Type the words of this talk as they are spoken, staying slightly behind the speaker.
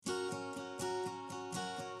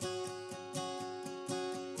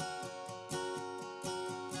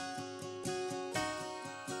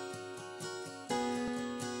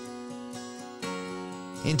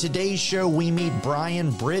In today's show, we meet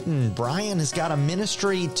Brian Britton. Brian has got a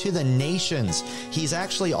ministry to the nations. He's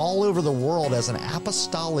actually all over the world as an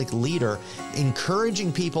apostolic leader,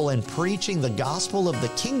 encouraging people and preaching the gospel of the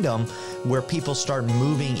kingdom, where people start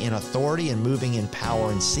moving in authority and moving in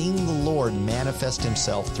power and seeing the Lord manifest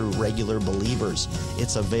himself through regular believers.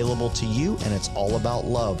 It's available to you, and it's all about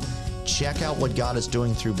love. Check out what God is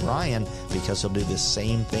doing through Brian, because he'll do the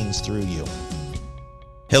same things through you.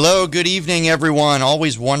 Hello, good evening, everyone.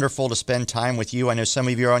 Always wonderful to spend time with you. I know some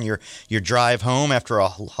of you are on your drive home after a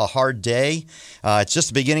hard day. It's just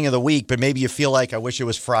the beginning of the week, but maybe you feel like, I wish it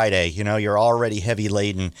was Friday. You know, you're already heavy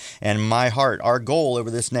laden. And my heart, our goal over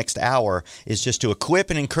this next hour is just to equip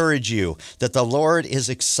and encourage you that the Lord is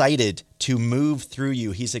excited to move through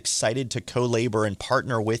you. He's excited to co-labor and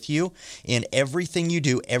partner with you in everything you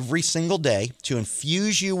do every single day, to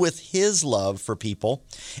infuse you with his love for people.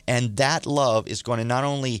 And that love is going to not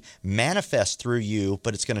only manifest through you,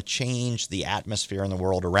 but it's going to change the atmosphere in the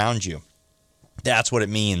world around you. That's what it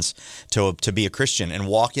means to be a Christian and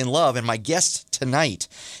walk in love. And my guest tonight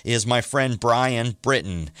is my friend Brian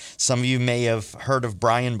Britton. Some of you may have heard of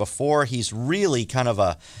Brian before. He's really kind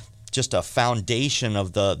of just a foundation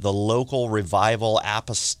of the local revival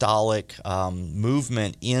apostolic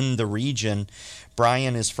movement in the region.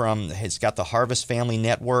 Brian he's got the Harvest Family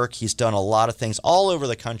Network. He's done a lot of things all over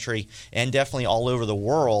the country and definitely all over the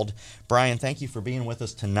world. Brian, thank you for being with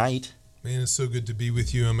us tonight. Man, it's so good to be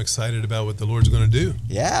with you. I'm excited about what the Lord's going to do.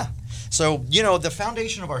 Yeah. So, you know, the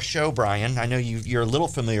foundation of our show, Brian, I know you're a little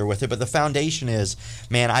familiar with it, but the foundation is,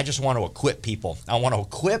 man, I just want to equip people. I want to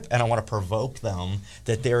equip and I want to provoke them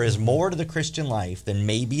that there is more to the Christian life than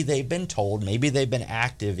maybe they've been told, maybe they've been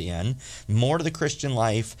active in, more to the Christian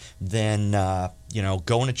life than,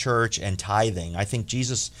 going to church and tithing. I think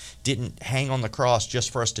Jesus didn't hang on the cross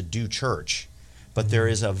just for us to do church. But there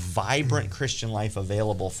is a vibrant Christian life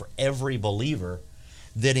available for every believer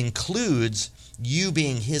that includes you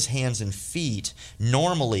being his hands and feet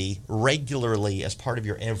normally, regularly, as part of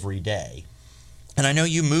your everyday. And I know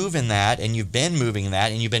you move in that, and you've been moving in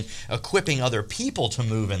that, and you've been equipping other people to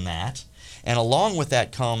move in that. And along with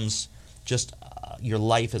that comes just your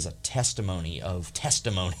life as a testimony of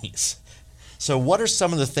testimonies. So what are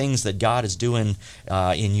some of the things that God is doing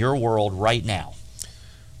in your world right now?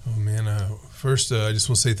 Oh, man. First, I just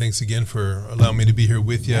want to say thanks again for allowing me to be here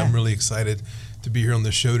with you. Yeah. I'm really excited to be here on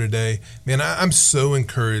the show today. Man, I'm so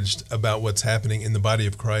encouraged about what's happening in the body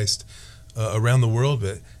of Christ around the world,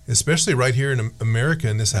 but especially right here in America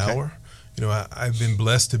in this hour. You know, I've been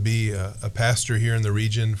blessed to be a pastor here in the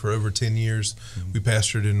region for over 10 years. Mm-hmm. We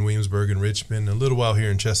pastored in Williamsburg and Richmond, a little while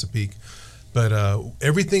here in Chesapeake. But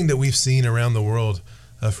everything that we've seen around the world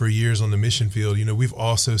for years on the mission field, you know, we've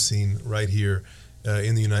also seen right here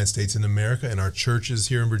in the United States, in America, in our churches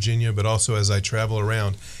here in Virginia, but also as I travel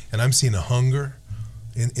around. And I'm seeing a hunger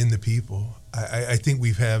in the people. I think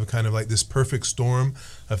we have kind of like this perfect storm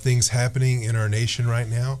of things happening in our nation right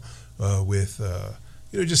now with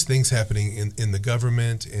just things happening in the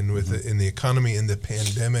government and with in the economy, in the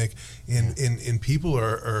pandemic. And people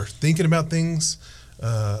are thinking about things,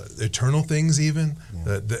 eternal things even.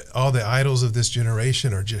 All the idols of this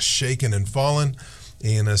generation are just shaken and fallen.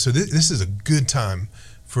 And so this is a good time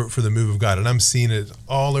for the move of God. And I'm seeing it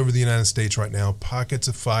all over the United States right now. Pockets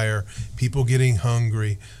of fire, people getting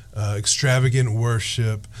hungry, extravagant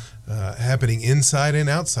worship happening inside and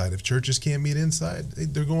outside. If churches can't meet inside,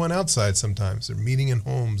 they're going outside sometimes. They're meeting in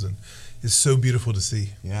homes. And it's so beautiful to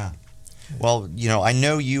see. Yeah. Well, you know, I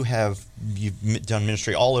know you've done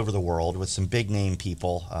ministry all over the world with some big name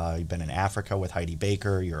people. You've been in Africa with Heidi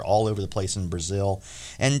Baker. You're all over the place in Brazil.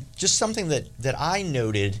 And just something that I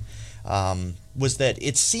noted was that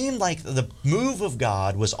it seemed like the move of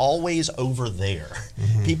God was always over there.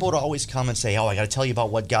 Mm-hmm. People would always come and say, I got to tell you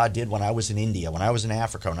about what God did when I was in India, when I was in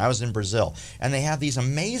Africa, when I was in Brazil. And they have these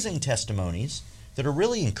amazing testimonies that are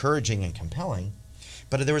really encouraging and compelling.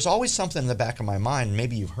 But there was always something in the back of my mind,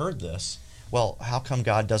 maybe you've heard this, well, how come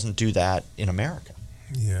God doesn't do that in America?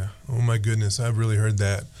 Yeah. Oh, my goodness. I've really heard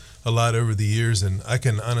that a lot over the years. And I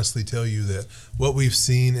can honestly tell you that what we've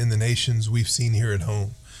seen in the nations, we've seen here at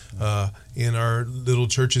home, in our little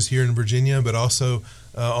churches here in Virginia, but also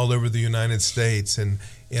all over the United States. And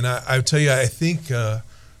I tell you, I think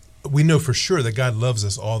we know for sure that God loves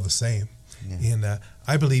us all the same. Yeah. And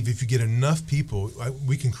I believe if you get enough people,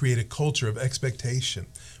 we can create a culture of expectation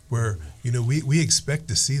where, you know, we expect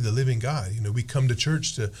to see the living God. You know, we come to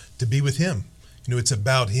church to be with him. You know, it's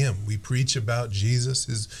about him. We preach about Jesus,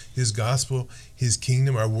 his gospel, his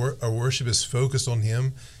kingdom. Our worship is focused on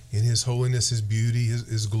him in his holiness, his beauty,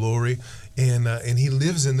 his glory. And he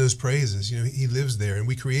lives in those praises. You know, he lives there. And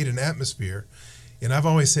we create an atmosphere And I've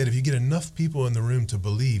always said, if you get enough people in the room to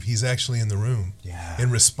believe he's actually in the room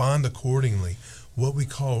and respond accordingly, what we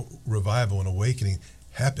call revival and awakening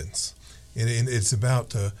happens. And it's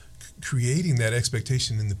about creating that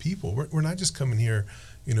expectation in the people. We're not just coming here,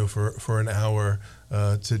 for an hour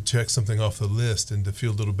to check something off the list and to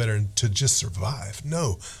feel a little better and to just survive.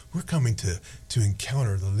 No, we're coming to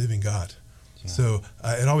encounter the living God. Yeah. So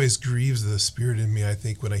it always grieves the spirit in me, I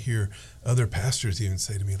think, when I hear other pastors even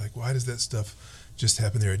say to me, like, why does that stuff just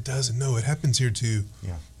happen there? It doesn't. No, it happens here too.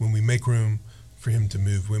 Yeah. When we make room for him to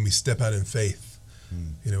move, when we step out in faith.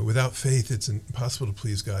 Without faith, it's impossible to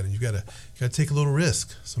please God, and you got to take a little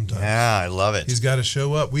risk sometimes. Yeah, I love it. He's got to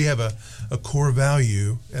show up. We have a core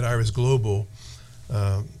value at Iris Global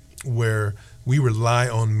where we rely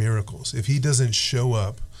on miracles. If he doesn't show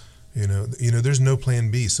up, there's no plan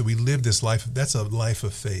B. So we live this life. That's a life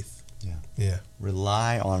of faith. Yeah.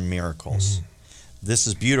 Rely on miracles. Mm-hmm. This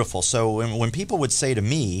is beautiful. So when people would say to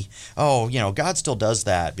me, "Oh, God still does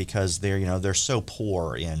that because they're so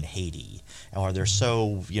poor in Haiti, or they're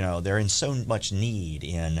so they're in so much need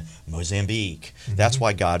in Mozambique. Mm-hmm. That's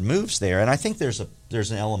why God moves there." And I think there's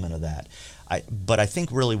an element of that. But I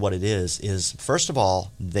think really what it is first of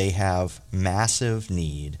all, they have massive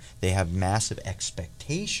need. They have massive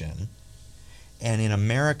expectation. And in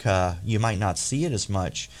America, you might not see it as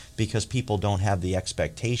much because people don't have the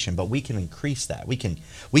expectation, but we can increase that. We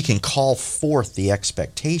can call forth the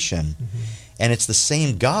expectation, and it's the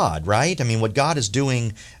same God, right? I mean, what God is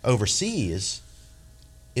doing overseas,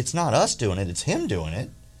 it's not us doing it, it's him doing it.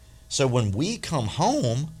 So when we come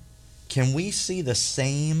home, can we see the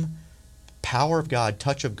same power of God,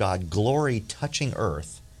 touch of God, glory touching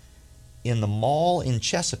earth in the mall in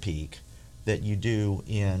Chesapeake that you do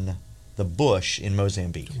in the bush in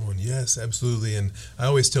Mozambique? Come on, yes, absolutely. And I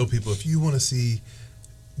always tell people, if you want to see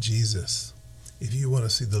Jesus, if you want to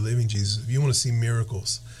see the living Jesus, if you want to see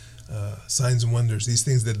miracles, signs and wonders, these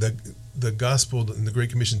things that the gospel and the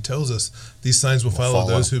Great Commission tells us, these signs will follow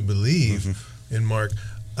those who believe in Mark.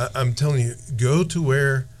 I'm telling you, go to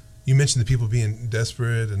where you mentioned the people being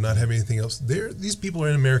desperate and not having anything else. These people are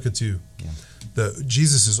in America too. Yeah.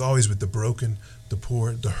 Jesus is always with the broken, the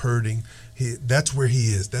poor, the hurting. That's where he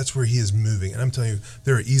is. That's where he is moving. And I'm telling you,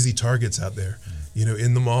 there are easy targets out there.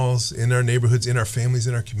 In the malls, in our neighborhoods, in our families,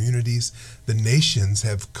 in our communities. The nations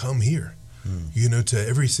have come here, to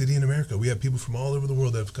every city in America. We have people from all over the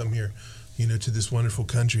world that have come here, to this wonderful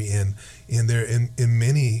country. And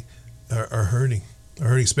many are hurting,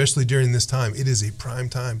 especially during this time. It is a prime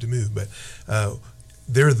time to move. But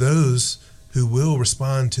there are those who will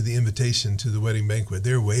respond to the invitation to the wedding banquet.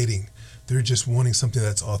 They're waiting. They're just wanting something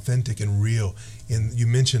that's authentic and real. And you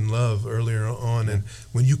mentioned love earlier on, and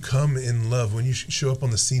when you come in love, when you show up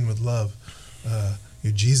on the scene with love,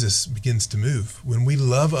 Jesus begins to move. When we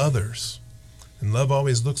love others, and love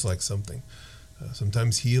always looks like something,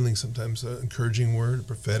 sometimes healing, sometimes an encouraging word, a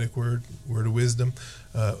prophetic word of wisdom.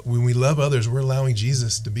 When we love others, we're allowing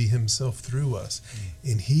Jesus to be himself through us,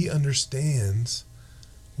 and he understands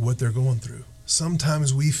what they're going through.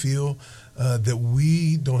 Sometimes we feel that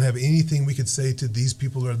we don't have anything we could say to these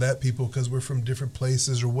people or that people because we're from different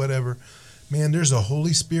places or whatever. Man, there's a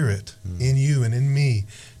Holy Spirit in you and in me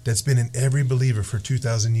that's been in every believer for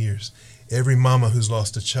 2,000 years. Every mama who's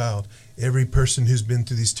lost a child, every person who's been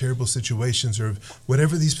through these terrible situations or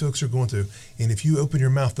whatever these folks are going through. And if you open your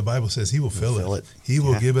mouth, the Bible says he will fill it. He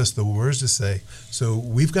will give us the words to say. So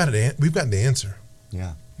we've got to answer.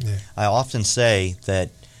 Yeah. I often say that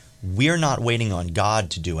we're not waiting on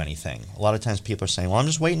God to do anything. A lot of times people are saying, well, I'm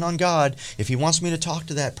just waiting on God. If he wants me to talk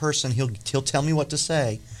to that person, he'll tell me what to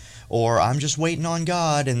say. Or I'm just waiting on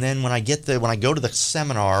God, and then when I go to the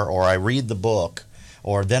seminar or I read the book,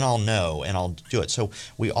 or then I'll know and I'll do it. So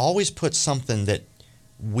we always put something that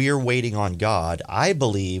we're waiting on God. I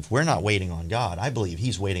believe we're not waiting on God. I believe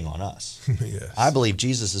he's waiting on us. Yes. I believe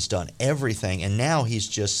Jesus has done everything, and now he's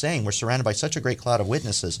just saying we're surrounded by such a great cloud of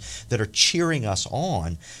witnesses that are cheering us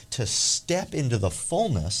on to step into the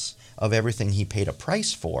fullness of everything he paid a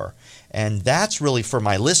price for. And that's really, for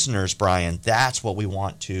my listeners, Brian, that's what we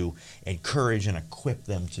want to encourage and equip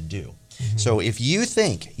them to do. Mm-hmm. So if you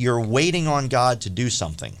think you're waiting on God to do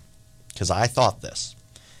something, because I thought this,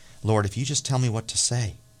 Lord, if you just tell me what to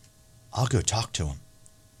say, I'll go talk to him.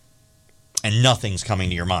 And nothing's coming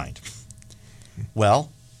to your mind.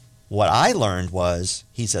 Well, what I learned was,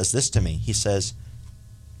 he says this to me. He says,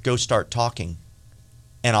 go start talking,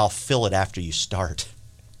 and I'll fill it after you start.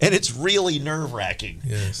 And it's really nerve-wracking,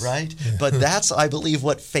 yes. Right? Yeah. But that's, I believe,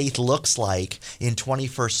 what faith looks like in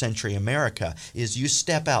 21st century America, is you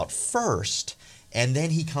step out first, and then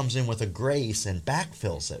he comes in with a grace and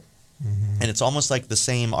backfills it. And it's almost like the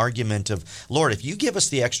same argument of, Lord, if you give us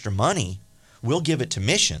the extra money, we'll give it to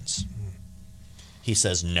missions. He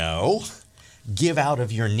says, no, give out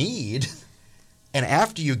of your need, and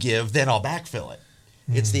after you give, then I'll backfill it.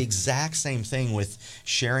 It's the exact same thing with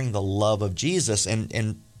sharing the love of Jesus.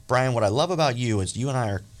 And Brian, what I love about you is you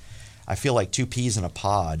and I feel like two peas in a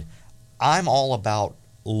pod. I'm all about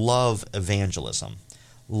love evangelism,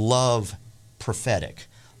 love prophetic,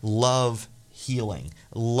 love healing.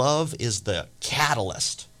 Love is the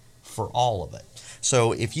catalyst for all of it.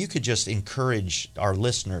 So if you could just encourage our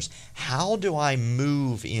listeners, how do I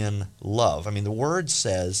move in love? I mean, the word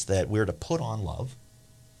says that we're to put on love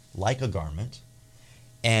like a garment.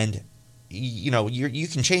 And, you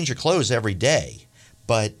can change your clothes every day,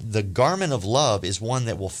 but the garment of love is one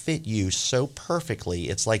that will fit you so perfectly.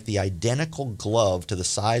 It's like the identical glove to the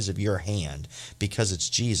size of your hand because it's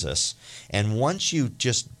Jesus. And once you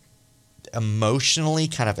just emotionally,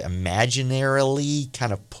 kind of imaginarily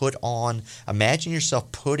kind of imagine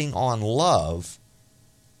yourself putting on love,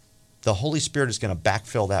 the Holy Spirit is going to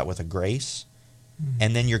backfill that with a grace.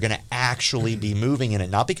 And then you're going to actually be moving in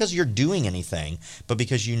it, not because you're doing anything, but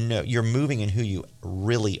because you're moving in who you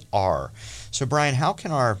really are. So, Brian, how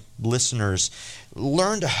can our listeners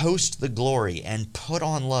learn to host the glory and put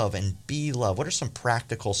on love and be love? What are some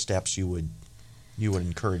practical steps you would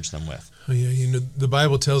encourage them with? Oh, yeah, the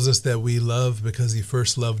Bible tells us that we love because He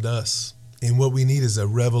first loved us. And what we need is a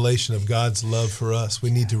revelation of God's love for us.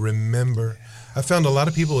 We need to remember. I found a lot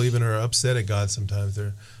of people even are upset at God sometimes.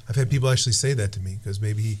 I've had people actually say that to me because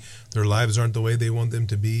maybe their lives aren't the way they want them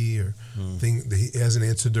to be, or He hasn't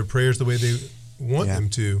answered their prayers the way they want them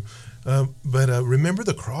to. But remember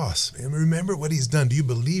the cross, and remember what He's done. Do you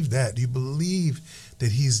believe that? Do you believe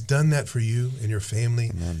that He's done that for you and your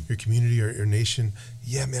family, your community, or your nation?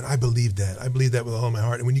 Yeah, man, I believe that. I believe that with all my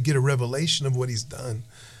heart. And when you get a revelation of what He's done,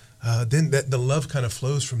 then the love kind of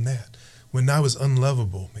flows from that. When I was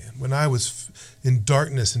unlovable, man, when I was in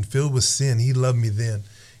darkness and filled with sin, He loved me then.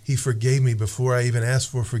 He forgave me before I even asked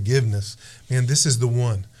for forgiveness. Man, this is the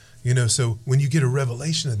one. So when you get a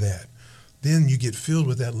revelation of that, then you get filled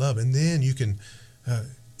with that love, and then you can,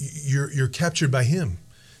 you're captured by Him.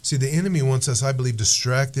 See, the enemy wants us, I believe,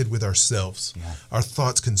 distracted with ourselves, our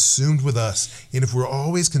thoughts consumed with us. And if we're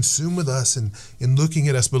always consumed with us and looking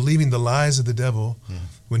at us, believing the lies of the devil,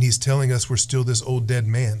 when he's telling us we're still this old dead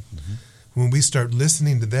man, when we start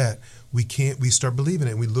listening to that, we start believing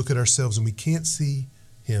it, and we look at ourselves and we can't see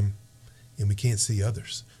Him and we can't see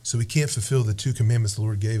others. So we can't fulfill the 2 commandments the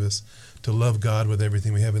Lord gave us, to love God with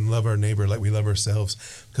everything we have and love our neighbor like we love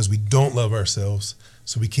ourselves, because we don't love ourselves,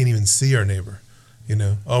 so we can't even see our neighbor.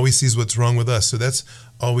 All we see is what's wrong with us. So that's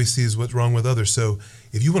all we see is what's wrong with others. So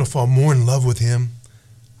if you want to fall more in love with Him,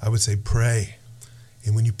 I would say pray.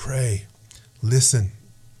 And when you pray, listen.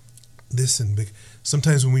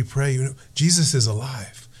 Sometimes when we pray, Jesus is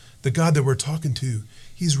alive. The God that we're talking to,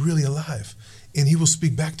 He's really alive. And He will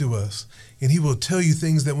speak back to us. And He will tell you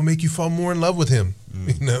things that will make you fall more in love with Him.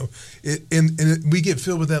 We get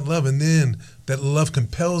filled with that love. And then that love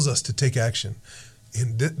compels us to take action.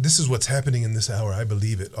 And this is what's happening in this hour. I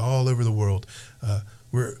believe it all over the world.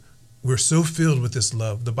 We're so filled with this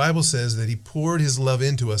love. The Bible says that He poured His love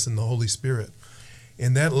into us in the Holy Spirit.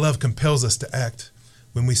 And that love compels us to act.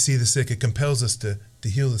 When we see the sick, it compels us to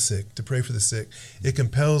heal the sick, to pray for the sick. It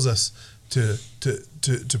compels us to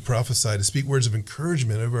prophesy, to speak words of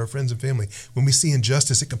encouragement over our friends and family. When we see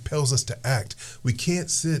injustice, it compels us to act. We can't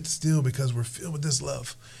sit still because we're filled with this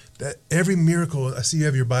love. That every miracle, I see you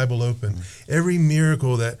have your Bible open, every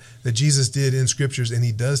miracle that Jesus did in Scriptures and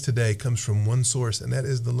He does today comes from one source, and that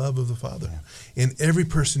is the love of the Father. And every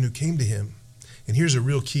person who came to Him, and here's a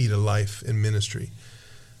real key to life and ministry,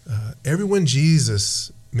 everyone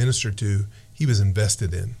Jesus ministered to, He was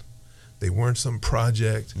invested in. They weren't some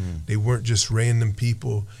project. They weren't just random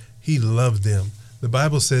people. He loved them. The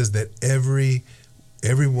Bible says that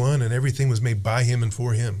everyone and everything was made by Him and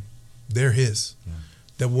for Him. They're His.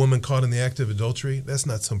 That woman caught in the act of adultery, that's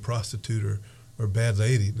not some prostitute or bad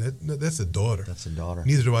lady. That's a daughter. That's a daughter.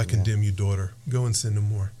 Neither do I condemn you, daughter. Go and sin no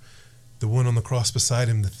more. The one on the cross beside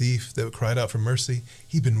Him, the thief that cried out for mercy,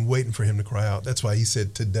 he'd been waiting for Him to cry out. That's why He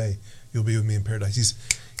said, today you'll be with me in paradise.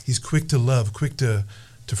 He's quick to love, quick to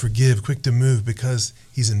forgive, quick to move, because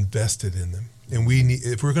He's invested in them. And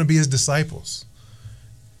if we're going to be His disciples,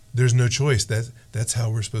 there's no choice. That's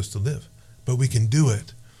how we're supposed to live. But we can do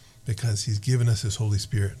it because He's given us His Holy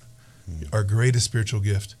Spirit, our greatest spiritual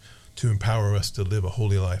gift, to empower us to live a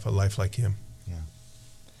holy life, a life like Him.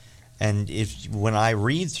 And when I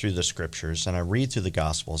read through the Scriptures and I read through the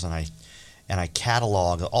Gospels and I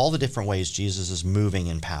catalog all the different ways Jesus is moving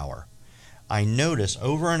in power, I notice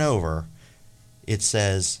over and over it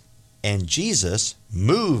says, and Jesus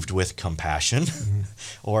moved with compassion,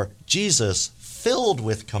 or Jesus filled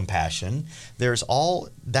with compassion.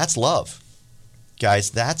 That's love. Guys,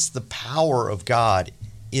 that's the power of God,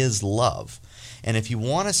 is love. And if you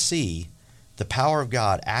want to see the power of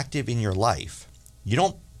God active in your life, you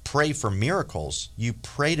don't pray for miracles. You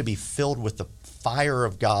pray to be filled with the fire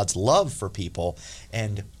of God's love for people.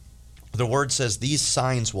 And the word says these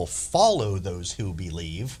signs will follow those who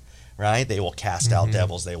believe, right? They will cast out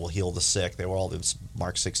devils. They will heal the sick. They will all this,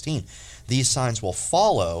 Mark 16. These signs will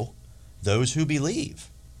follow those who believe.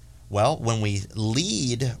 Well, when we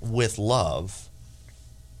lead with love,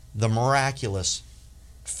 the miraculous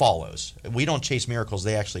follows. We don't chase miracles.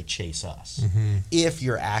 They actually chase us if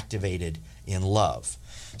you're activated in love.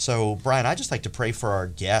 So, Brian, I'd just like to pray for our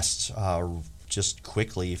guests just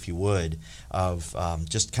quickly, if you would, of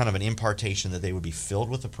just kind of an impartation that they would be filled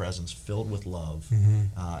with the presence, filled with love,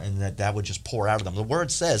 and that would just pour out of them. The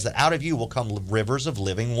word says that out of you will come rivers of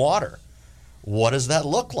living water. What does that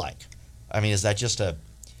look like? I mean, is that just an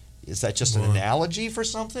analogy for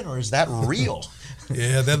something, or is that real?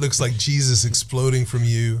 Yeah, that looks like Jesus exploding from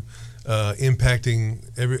you, impacting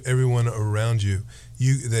everyone around you.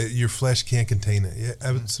 That your flesh can't contain it. Yeah,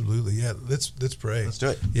 absolutely. Yeah, let's pray. Let's do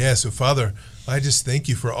it. Yeah, so Father, I just thank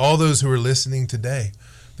you for all those who are listening today,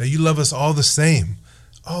 that you love us all the same.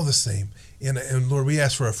 And Lord, we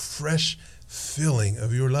ask for a fresh filling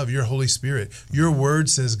of your love, your Holy Spirit. Your word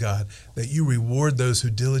says, God, that you reward those who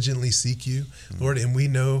diligently seek you, Lord, and we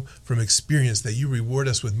know from experience that you reward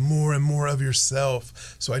us with more and more of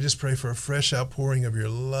yourself. So I just pray for a fresh outpouring of your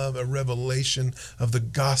love, a revelation of the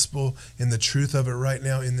gospel and the truth of it right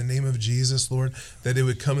now in the name of Jesus, Lord, that it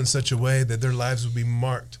would come in such a way that their lives would be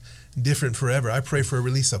marked different forever. I pray for a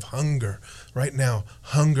release of hunger right now,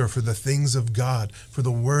 hunger for the things of God, for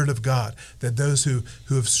the Word of God, that those who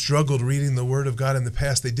have struggled reading the Word of God in the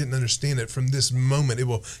past, they didn't understand it. From this moment, it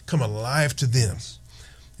will come alive to them.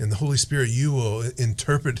 And the Holy Spirit, you will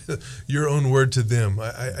interpret your own word to them.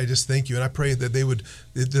 I just thank you. And I pray that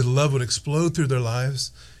the love would explode through their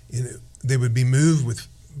lives. And they would be moved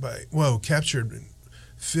captured and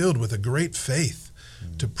filled with a great faith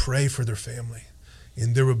to pray for their family.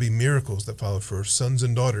 And there will be miracles that follow for sons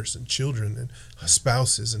and daughters and children and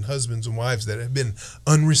spouses and husbands and wives that have been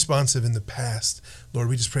unresponsive in the past. Lord,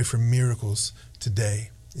 we just pray for miracles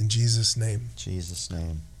today. In Jesus' name. Jesus'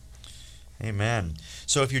 name. Amen.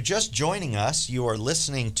 So if you're just joining us, you are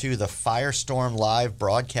listening to the Firestorm Live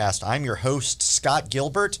broadcast. I'm your host, Scott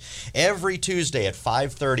Gilbert. Every Tuesday at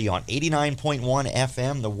 5:30 on 89.1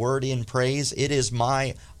 FM, The Word in Praise. It is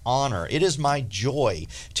my honor, it is my joy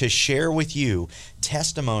to share with you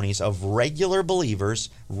testimonies of regular believers,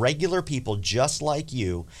 regular people just like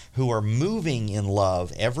you, who are moving in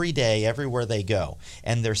love every day, everywhere they go.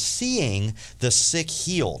 And they're seeing the sick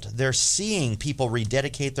healed. They're seeing people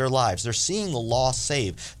rededicate their lives. They're seeing the lost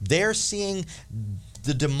saved. They're seeing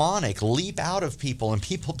the demonic leap out of people and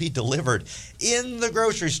people be delivered in the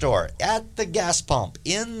grocery store, at the gas pump,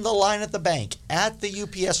 in the line at the bank, at the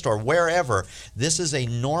UPS store, wherever. This is a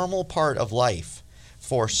normal part of life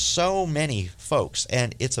for so many folks,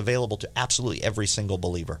 and it's available to absolutely every single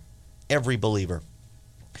believer. Every believer.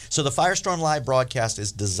 So the Firestorm Live broadcast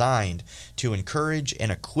is designed to encourage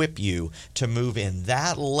and equip you to move in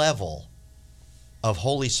that level of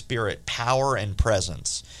Holy Spirit power and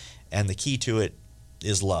presence. And the key to it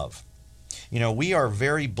is love. You know, we are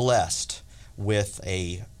very blessed with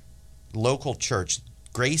a local church,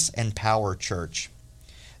 Grace and Power Church.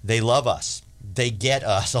 They love us. They get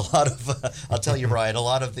us. A lot of, I'll tell you, Brian, a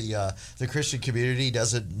lot of the Christian community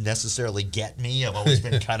doesn't necessarily get me. I've always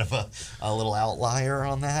been kind of a little outlier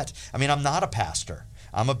on that. I mean, I'm not a pastor.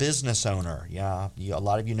 I'm a business owner. Yeah, a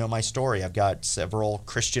lot of you know my story. I've got several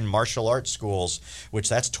Christian martial arts schools, which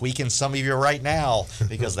that's tweaking some of you right now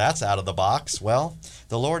because that's out of the box. Well,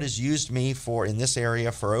 the Lord has used me in this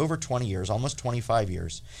area for over 20 years, almost 25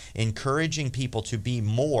 years, encouraging people to be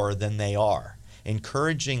more than they are,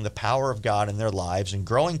 encouraging the power of God in their lives and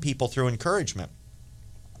growing people through encouragement.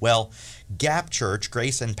 Well, Gap Church,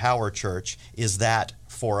 Grace and Power Church, is that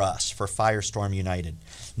for us, for Firestorm United.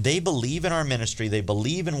 They believe in our ministry, they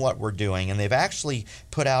believe in what we're doing, and they've actually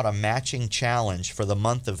put out a matching challenge for the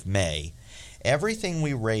month of May. Everything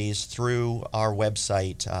we raise through our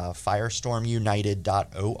website,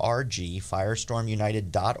 firestormunited.org,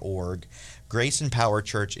 firestormunited.org, Grace and Power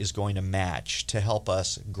Church is going to match to help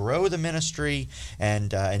us grow the ministry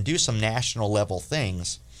and do some national level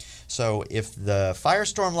things. So if the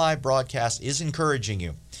Firestorm Live broadcast is encouraging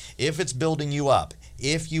you, if it's building you up,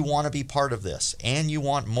 if you want to be part of this and you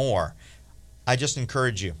want more, I just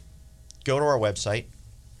encourage you, go to our website.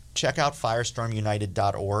 Check out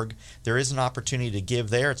firestormunited.org. There is an opportunity to give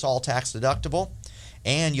there. It's all tax deductible.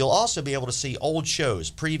 And you'll also be able to see old shows,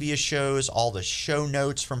 previous shows, all the show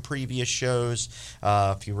notes from previous shows.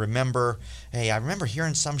 If you remember, hey, I remember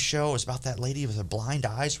hearing some show, it was about that lady with her blind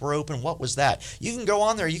eyes were open. What was that? You can go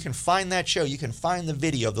on there. You can find that show. You can find the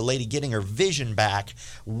video of the lady getting her vision back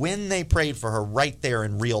when they prayed for her right there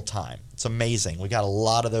in real time. It's amazing. We got a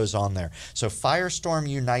lot of those on there. So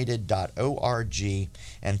firestormunited.org.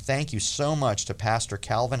 And thank you so much to Pastor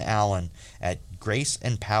Calvin Allen at Grace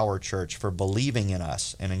and Power Church for believing in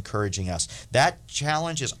us and encouraging us. That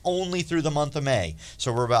challenge is only through the month of May.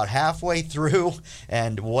 So we're about halfway through,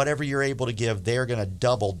 and whatever you're able to give, they're going to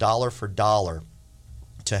double dollar for dollar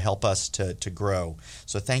to help us to grow.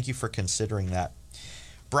 So thank you for considering that.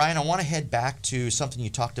 Brian, I want to head back to something you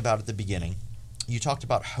talked about at the beginning. You talked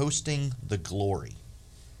about hosting the glory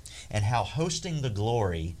and how hosting the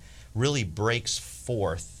glory really breaks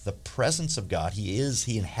forth the presence of God.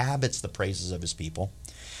 He inhabits the praises of his people.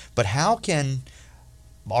 But how can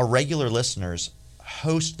our regular listeners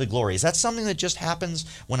host the glory? Is that something that just happens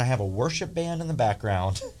when I have a worship band in the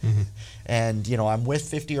background and I'm with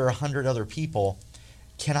 50 or 100 other people?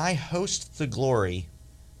 Can I host the glory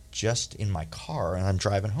just in my car and I'm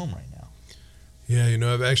driving home right now?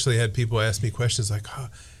 Yeah, I've actually had people ask me questions like,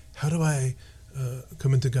 how do I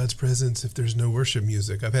come into God's presence if there's no worship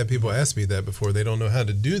music? I've had people ask me that before. They don't know how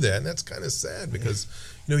to do that, and that's kind of sad because,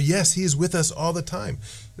 yes, He is with us all the time.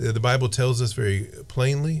 The Bible tells us very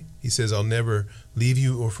plainly. He says, I'll never leave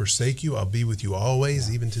you or forsake you. I'll be with you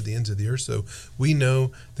always, even to the ends of the earth. So we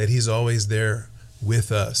know that He's always there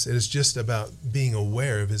with us. It is just about being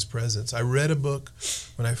aware of His presence. I read a book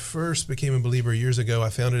when I first became a believer years ago.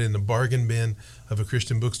 I found it in the bargain bin of a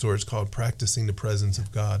Christian bookstore. It's called Practicing the Presence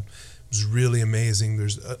of God. It was really amazing.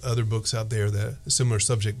 There's other books out there that a similar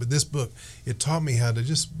subject, but this book, it taught me how to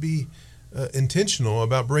just be intentional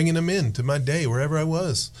about bringing Him into my day wherever I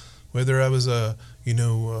was, whether I was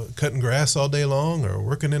cutting grass all day long or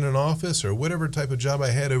working in an office or whatever type of job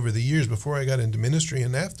I had over the years before I got into ministry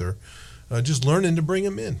and after, just learning to bring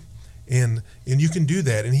Him in. And you can do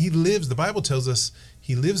that. And He lives, the Bible tells us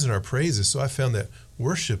He lives in our praises. So I found that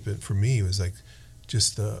worship for me was like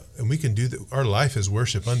just, and we can do that. Our life is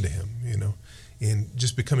worship unto Him, and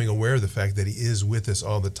just becoming aware of the fact that He is with us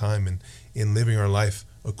all the time and living our life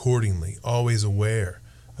accordingly, always aware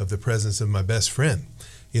of the presence of my best friend,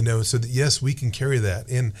 so that, yes, we can carry that.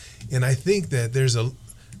 And I think that there's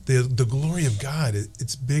the glory of God,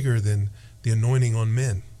 it's bigger than the anointing on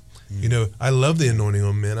men. I love the anointing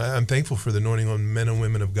on men. I'm thankful for the anointing on men and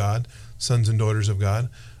women of God, sons and daughters of God.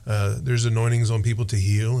 There's anointings on people to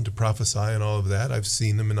heal and to prophesy and all of that. I've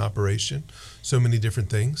seen them in operation, so many different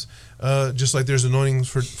things. Just like there's anointings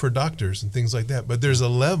for doctors and things like that. But there's a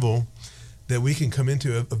level that we can come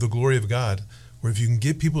into of the glory of God, where if you can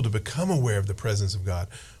get people to become aware of the presence of God,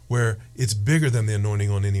 where it's bigger than the anointing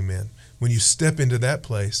on any man. When you step into that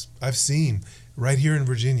place, I've seen right here in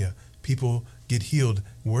Virginia, people get healed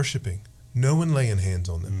worshiping. No one laying hands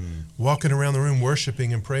on them. Walking around the room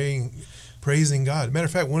worshiping and praising God. Matter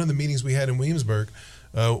of fact, one of the meetings we had in Williamsburg,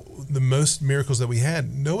 the most miracles that we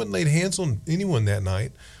had, no one laid hands on anyone that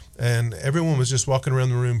night, and everyone was just walking around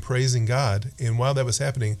the room praising God. And while that was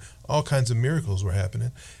happening, all kinds of miracles were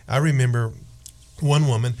happening. I remember one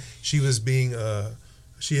woman, she was being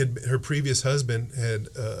her previous husband had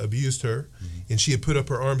abused her, and she had put up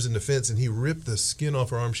her arms in defense, and he ripped the skin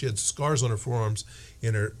off her arms. She had scars on her forearms,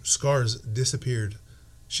 and her scars disappeared.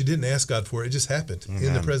 She didn't ask God for it. It just happened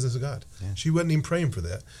in the presence of God. Yeah. She wasn't even praying for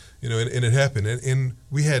that, and it happened. And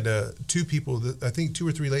we had two people, I think 2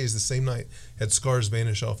 or 3 ladies the same night, had scars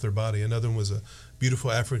vanish off their body. Another one was a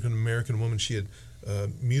beautiful African-American woman. She had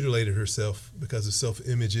mutilated herself because of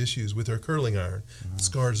self-image issues with her curling iron.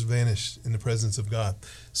 Scars vanished in the presence of God.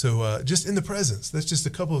 So just in the presence, that's just a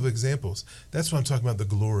couple of examples. That's what I'm talking about, the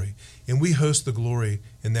glory. And we host the glory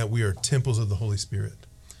in that we are temples of the Holy Spirit.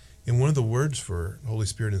 And one of the words for Holy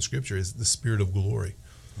Spirit in Scripture is the Spirit of glory.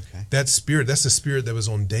 Okay. That Spirit, that's the Spirit that was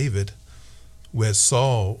on David, where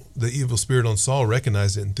Saul, the evil spirit on Saul,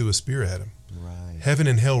 recognized it and threw a spear at him. Right. Heaven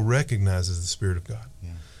and hell recognizes the Spirit of God.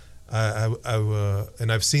 Yeah.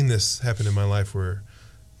 And I've seen this happen in my life where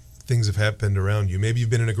things have happened around you. Maybe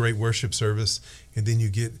you've been in a great worship service, and then you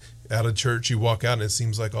get out of church, you walk out, and it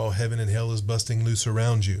seems like all heaven and hell is busting loose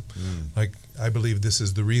around you. Like, I believe this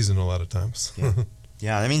is the reason a lot of times. Yeah.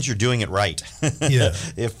 Yeah, that means you're doing it right. Yeah.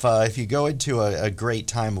 If you go into a great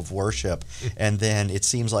time of worship and then it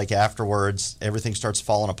seems like afterwards everything starts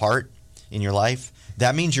falling apart in your life,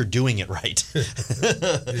 that means you're doing it right.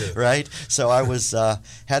 Yeah. Right? So I was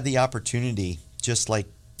had the opportunity, just like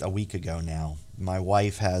a week ago now. My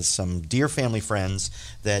wife has some dear family friends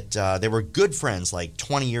that they were good friends like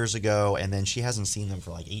 20 years ago, and then she hasn't seen them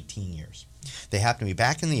for like 18 years. They happen to be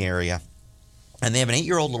back in the area, and they have an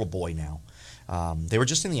 8-year-old little boy now. They were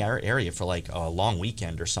just in the area for like a long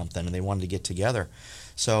weekend or something, and they wanted to get together.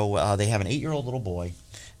 So they have an 8-year-old little boy,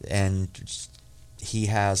 and he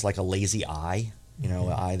has like a lazy eye, an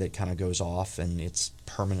eye that kind of goes off, and it's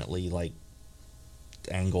permanently like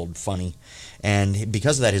angled funny. And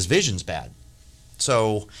because of that, his vision's bad.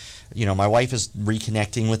 So, my wife is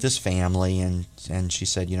reconnecting with his family, and she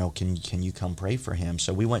said, can you come pray for him?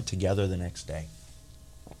 So we went together the next day.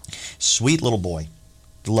 Sweet little boy,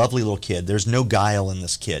 lovely little kid. There's no guile in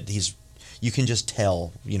this kid. You can just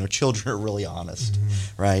tell, children are really honest,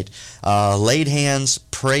 right? Laid hands,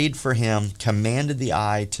 prayed for him, commanded the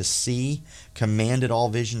eye to see, commanded all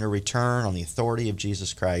vision to return on the authority of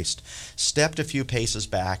Jesus Christ, stepped a few paces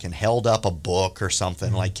back and held up a book or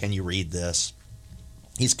something like, can you read this?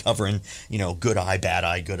 He's covering, good eye, bad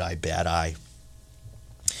eye, good eye, bad eye.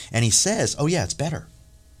 And he says, oh yeah, it's better.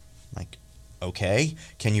 Like, okay,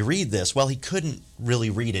 can you read this? Well, he couldn't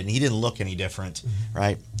really read it, and he didn't look any different,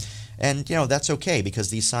 right? And, that's okay,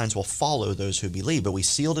 because these signs will follow those who believe. But we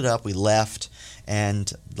sealed it up, we left,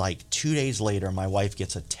 and like 2 days later, my wife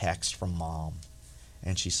gets a text from Mom,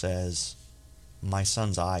 and she says, my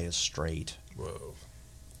son's eye is straight. Whoa.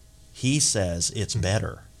 He says it's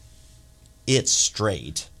better. It's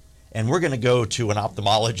straight. And we're going to go to an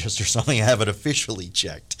ophthalmologist or something and have it officially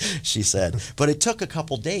checked, she said. But it took a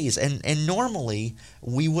couple days. And normally,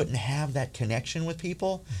 we wouldn't have that connection with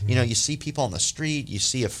people. You see people on the street. You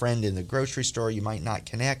see a friend in the grocery store. You might not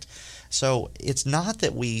connect. So it's not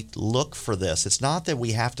that we look for this. It's not that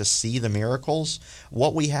we have to see the miracles.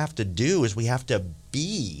 What we have to do is we have to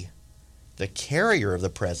be the carrier of the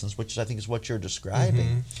presence, which I think is what you're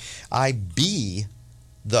describing. I be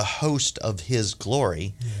the host of his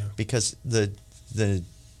glory, because the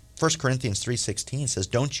 1 Corinthians 3:16 says,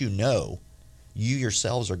 don't you know you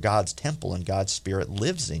yourselves are God's temple and God's Spirit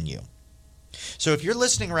lives in you? So if you're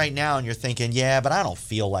listening right now and you're thinking, yeah, but I don't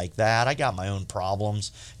feel like that. I got my own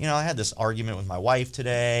problems. I had this argument with my wife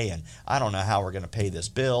today, and I don't know how we're going to pay this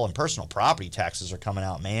bill, and personal property taxes are coming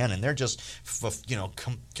out, man, and they're just,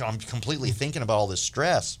 I'm completely thinking about all this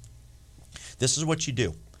stress. This is what you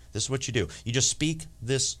do. This is what you do. You just speak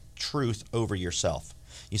this truth over yourself.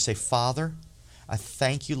 You say, Father, I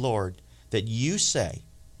thank you, Lord, that you say,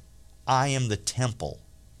 I am the temple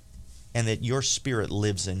and that your Spirit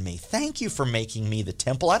lives in me. Thank you for making me the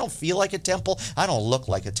temple. I don't feel like a temple. I don't look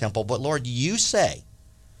like a temple. But Lord, you say,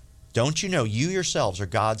 don't you know you yourselves are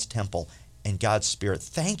God's temple and God's Spirit?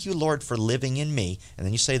 Thank you, Lord, for living in me. And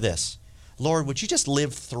then you say this, Lord, would you just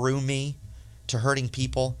live through me to hurting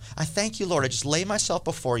people? I thank you, Lord. I just lay myself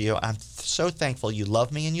before you. I'm so thankful you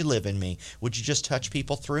love me and you live in me. Would you just touch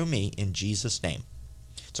people through me in Jesus' name?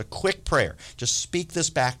 It's a quick prayer. Just speak this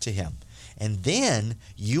back to him. And then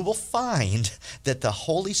you will find that the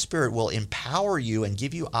Holy Spirit will empower you and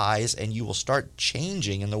give you eyes, and you will start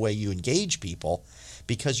changing in the way you engage people,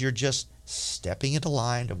 because you're just stepping into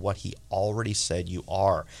line of what he already said you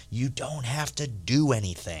are. You don't have to do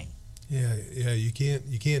anything. Yeah, you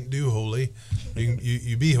can't do holy.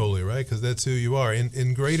 You be holy, right? Because that's who you are.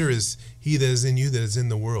 And greater is he that is in you that is in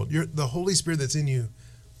the world. The Holy Spirit that's in you.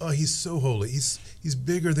 Oh, he's so holy. He's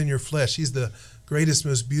bigger than your flesh. He's the greatest,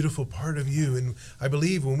 most beautiful part of you. And I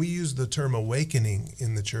believe when we use the term awakening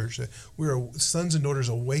in the church, that we're sons and daughters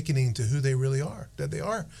awakening to who they really are, that they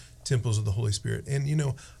are temples of the Holy Spirit.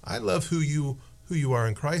 And I love who you are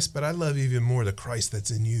in Christ, but I love even more the Christ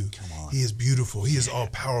that's in you. Come on. He is beautiful. He is all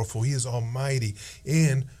powerful. He is almighty.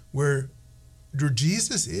 And where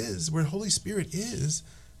Jesus is, where Holy Spirit is,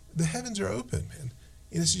 the heavens are open, man.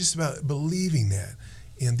 And it's just about believing that.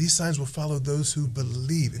 And these signs will follow those who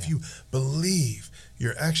believe. If you believe,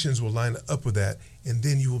 your actions will line up with that, and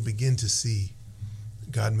then you will begin to see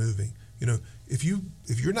God moving. If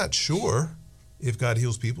you're not sure if God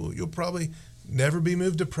heals people, you'll probably never be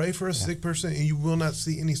moved to pray for a sick person, and you will not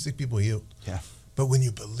see any sick people healed. Yeah. But when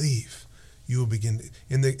you believe, you will begin.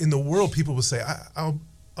 In the world, people will say, I'll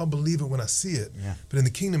believe it when I see it. Yeah. But in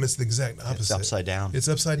the kingdom, it's the exact opposite. It's upside down. It's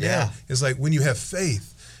upside down. It's like when you have faith,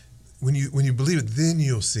 when you believe it, then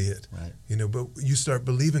you'll see it. Right. But you start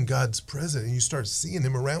believing God's present, and you start seeing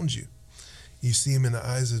him around you. You see him in the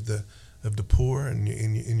eyes of the poor and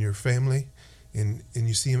in your family, and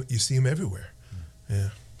you see him everywhere. Yeah.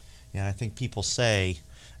 Yeah, I think people say,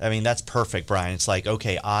 that's perfect, Brian. It's like,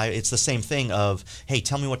 okay, it's the same thing of, hey,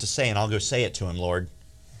 tell me what to say and I'll go say it to him, Lord.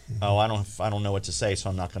 Oh, I don't know what to say, so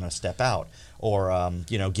I'm not going to step out. Or,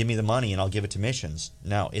 give me the money and I'll give it to missions.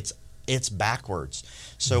 No, it's It's backwards.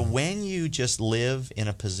 So when you just live in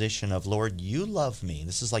a position of, Lord, you love me.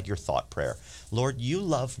 This is like your thought prayer. Lord, you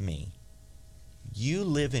love me. You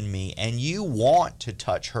live in me, and you want to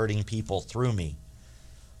touch hurting people through me.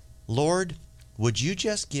 Lord, would you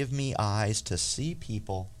just give me eyes to see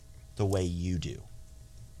people the way you do?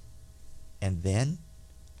 And then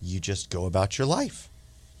you just go about your life.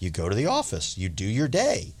 You go to the office. You do your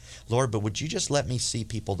day. Lord, but would you just let me see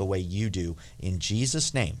people the way you do? In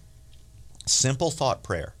Jesus' name. Simple thought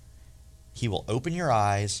prayer. He will open your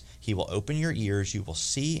eyes. He will open your ears. You will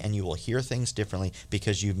see and you will hear things differently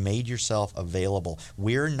because you've made yourself available.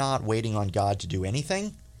 We're not waiting on God to do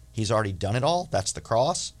anything. He's already done it all. That's the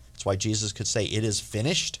cross. That's why Jesus could say, it is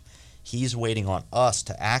finished. He's waiting on us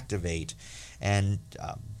to activate. And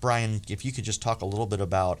Brian, if you could just talk a little bit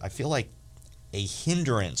about, I feel like a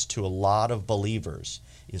hindrance to a lot of believers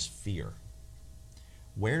is fear.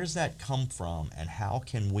 Where does that come from, and how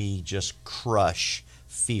can we just crush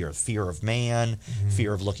fear? Fear of man,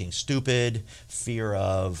 fear of looking stupid, fear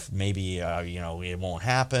of maybe it won't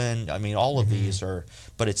happen. I mean, all of these are,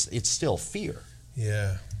 but it's still fear.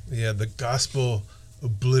 Yeah. The gospel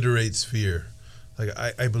obliterates fear. Like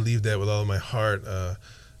I believe that with all of my heart.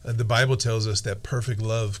 The Bible tells us that perfect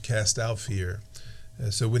love casts out fear.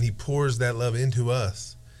 So when He pours that love into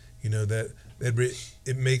us, that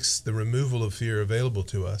it makes the removal of fear available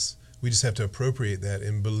to us. We just have to appropriate that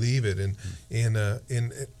and believe it. And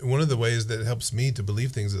one of the ways that helps me to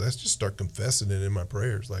believe things is I just start confessing it in my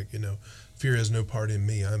prayers. Like, fear has no part in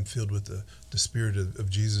me. I'm filled with the Spirit of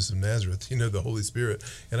Jesus of Nazareth, the Holy Spirit.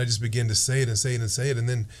 And I just begin to say it and say it and say it. And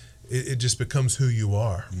then it just becomes who you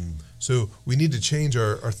are. So we need to change.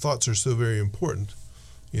 Our thoughts are so very important,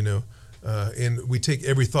 and we take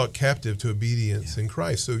every thought captive to obedience in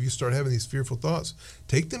Christ. So if you start having these fearful thoughts,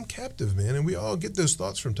 take them captive, man. And we all get those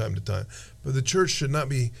thoughts from time to time. But the church should not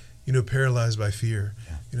be, paralyzed by fear.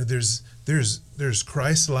 Yeah. There's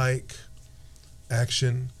Christ-like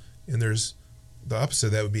action, and there's the opposite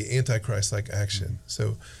of that would be anti-Christ-like action.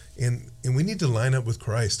 So, and we need to line up with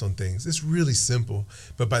Christ on things. It's really simple,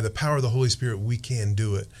 but by the power of the Holy Spirit, we can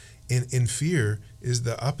do it. And fear is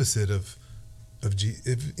the opposite of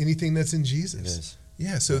anything that's in Jesus. It is.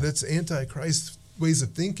 Yeah, so that's anti-Christ ways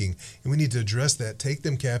of thinking, and we need to address that, take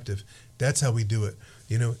them captive. That's how we do it.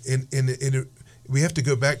 And we have to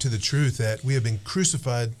go back to the truth that we have been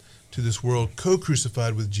crucified to this world,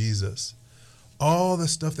 co-crucified with Jesus. All the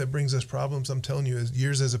stuff that brings us problems, I'm telling you,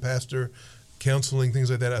 years as a pastor, counseling, things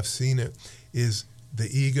like that, I've seen it, is the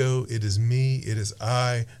ego, it is me, it is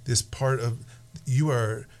I, this part of,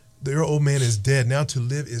 your old man is dead, now to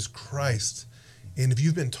live is Christ. And if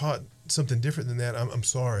you've been taught something different than that, I'm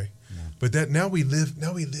sorry. Yeah. But that now we live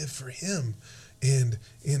for Him. And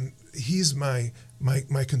He's my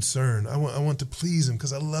concern. I want to please Him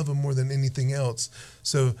because I love Him more than anything else.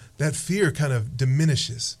 So that fear kind of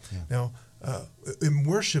diminishes. Yeah. Now, in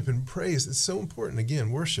worship and praise, it's so important.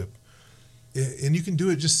 Again, worship. And you can do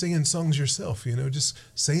it just singing songs yourself, just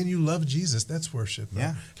saying you love Jesus. That's worship.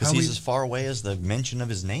 Yeah, because He's as far away as the mention of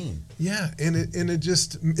His name. Yeah, and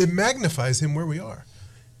it magnifies Him where we are.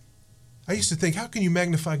 I used to think, how can you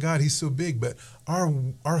magnify God? He's so big. But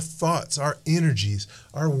our thoughts, our energies,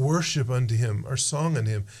 our worship unto Him, our song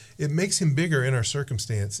unto Him, it makes Him bigger in our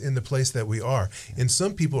circumstance, in the place that we are. And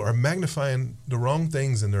some people are magnifying the wrong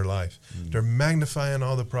things in their life. They're magnifying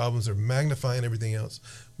all the problems. They're magnifying everything else.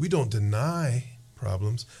 We don't deny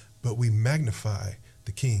problems, but we magnify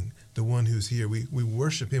the King, the one who's here. We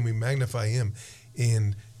worship Him. We magnify Him.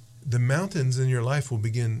 And the mountains in your life will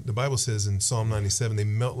begin, the Bible says in Psalm 97, they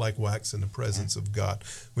melt like wax in the presence of God.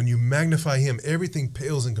 When you magnify Him, everything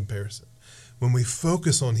pales in comparison. When we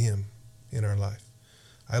focus on Him in our life.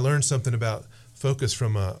 I learned something about focus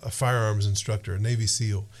from a firearms instructor, a Navy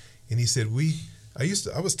SEAL. And he said,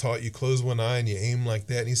 I was taught you close one eye and you aim like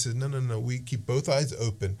that. And he said, no, we keep both eyes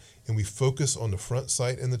open and we focus on the front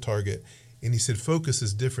sight and the target. And he said, focus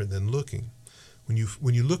is different than looking.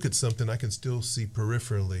 When you look at something, I can still see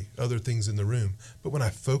peripherally other things in the room. But when I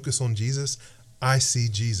focus on Jesus, I see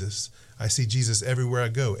Jesus. I see Jesus everywhere I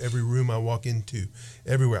go, every room I walk into,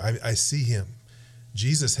 everywhere. I see Him.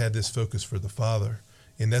 Jesus had this focus for the Father,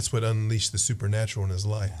 and that's what unleashed the supernatural in His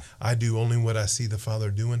life. Yeah. I do only what I see the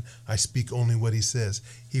Father doing. I speak only what He says.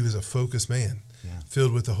 He was a focused man,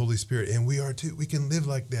 filled with the Holy Spirit, and we are too. We can live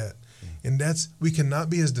like that. Yeah. And we cannot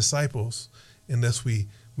be His disciples unless we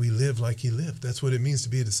live like He lived. That's what it means to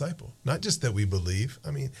be a disciple. Not just that we believe. I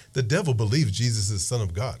mean, the devil believes Jesus is the Son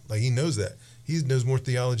of God. Like, he knows that. He knows more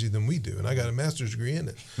theology than we do, and I got a master's degree in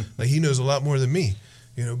it. Like, he knows a lot more than me.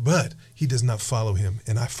 but he does not follow him,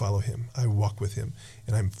 and I follow him. I walk with him,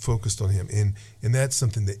 and I'm focused on him, and that's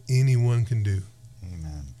something that anyone can do.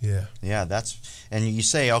 Amen. Yeah. Yeah, and you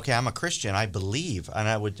say, okay, I'm a Christian, I believe, and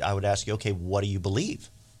I would ask you, okay, what do you believe?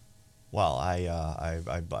 Well,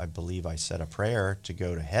 I believe I said a prayer to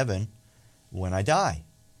go to heaven when I die.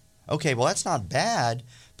 Okay, well, that's not bad,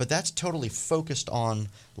 but that's totally focused on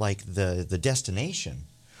like the destination.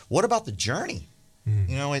 What about the journey?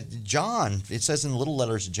 John, it says in the little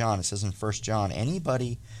letters of John, it says in 1 John,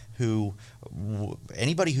 anybody who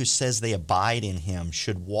says they abide in him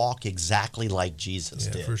should walk exactly like Jesus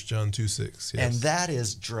did. 1 John 2:6. Yes. And that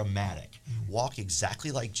is dramatic. Walk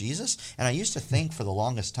exactly like Jesus. And I used to think for the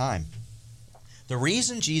longest time, the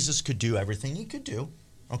reason Jesus could do everything he could do,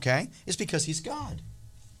 okay, is because he's God.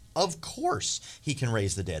 Of course he can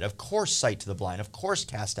raise the dead. Of course sight to the blind. Of course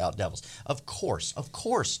cast out devils. Of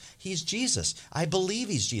course he's Jesus. I believe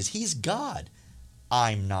he's Jesus. He's God.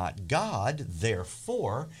 I'm not God,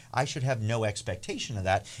 therefore I should have no expectation of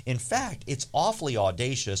that. In fact, it's awfully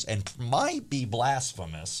audacious and might be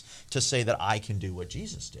blasphemous to say that I can do what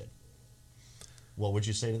Jesus did. What would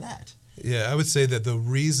you say to that? Yeah, I would say that the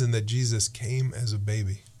reason that Jesus came as a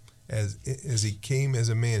baby, as he came as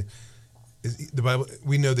a man, the Bible,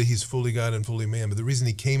 we know that he's fully God and fully man, but the reason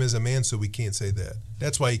he came as a man, so we can't say that.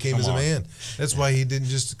 That's why he came as a man. That's why he didn't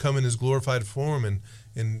just come in his glorified form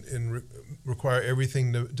and require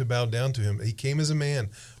everything to bow down to him. He came as a man,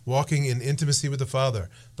 walking in intimacy with the Father.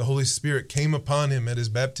 The Holy Spirit came upon him at his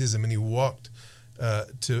baptism, and he walked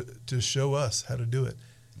to show us how to do it.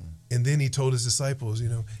 And then he told his disciples,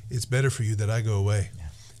 it's better for you that I go away,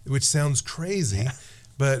 which sounds crazy.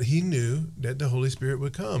 But he knew that the Holy Spirit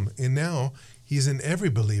would come, and now he's in every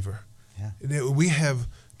believer. Yeah. We have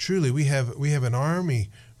an army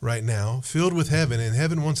right now filled with heaven, and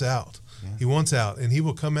heaven wants out. Yeah. He wants out, and he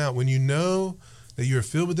will come out when you know that you're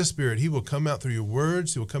filled with the Spirit. He will come out through your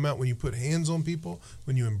words. He will come out when you put hands on people,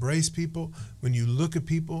 when you embrace people, when you look at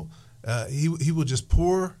people. He will just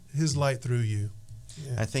pour his light through you.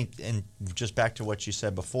 Yeah. I think, and just back to what you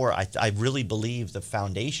said before, I really believe the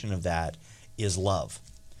foundation of that is love.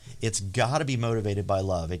 It's got to be motivated by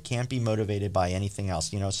love. It can't be motivated by anything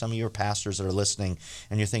else. Some of your pastors that are listening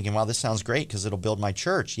and you're thinking, wow, this sounds great because it'll build my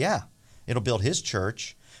church. Yeah, it'll build his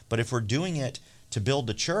church. But if we're doing it to build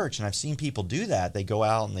the church, and I've seen people do that, they go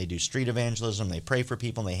out and they do street evangelism, they pray for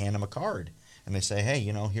people, and they hand them a card. And they say, hey,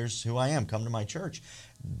 here's who I am. Come to my church.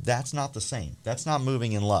 That's not the same. That's not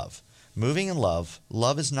moving in love. Moving in love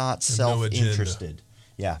is not self-interested. No,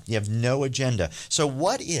 yeah, you have no agenda. So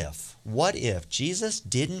what if Jesus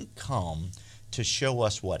didn't come to show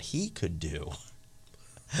us what he could do,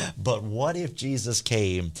 but what if Jesus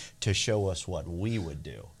came to show us what we would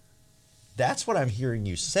do? That's what I'm hearing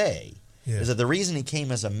you say, is that the reason he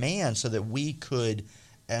came as a man so that we could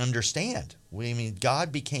understand.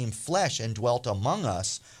 God became flesh and dwelt among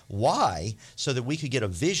us. Why? So that we could get a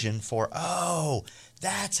vision for,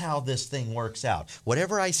 that's how this thing works out.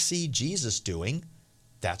 Whatever I see Jesus doing,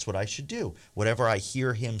 that's what I should do. Whatever I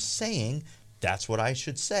hear him saying, that's what I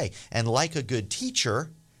should say. And like a good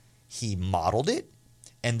teacher, he modeled it,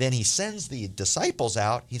 and then he sends the disciples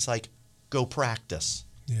out. He's like, go practice.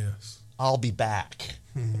 Yes. I'll be back.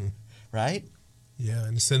 Mm-hmm. Right? Yeah,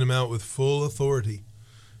 and send them out with full authority.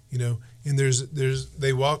 And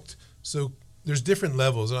they walked, so there's different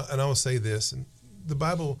levels. And I will say this, and the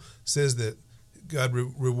Bible says that God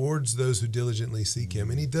rewards those who diligently seek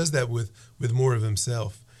him, and he does that with more of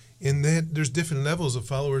himself. And there's different levels of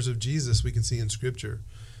followers of Jesus we can see in Scripture.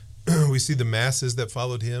 We see the masses that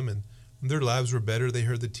followed him, and their lives were better. They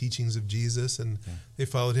heard the teachings of Jesus, and they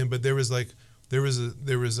followed him. But there was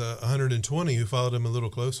 120 who followed him a little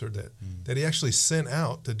closer that he actually sent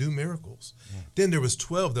out to do miracles. Yeah. Then there was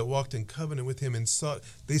 12 that walked in covenant with him and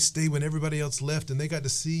they stayed when everybody else left, and they got to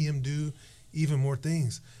see him do even more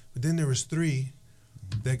things. But then there was 3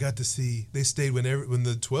 that got to see, they stayed when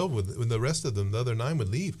the 12 when the rest of them, the other 9 would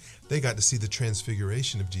leave. They got to see the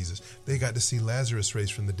transfiguration of Jesus. They got to see Lazarus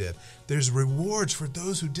raised from the dead. There's rewards for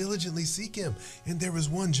those who diligently seek him. And there was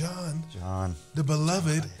one John, the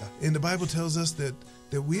beloved, and the Bible tells us that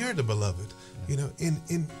we are the beloved.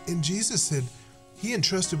 And Jesus said he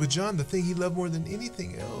entrusted with John the thing he loved more than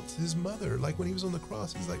anything else, his mother. Like when he was on the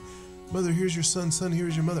cross, he's like, mother, here's your son, son,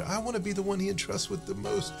 here's your mother. I want to be the one he entrusts with the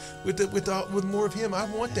most, with more of him. I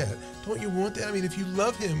want that. Don't you want that? If you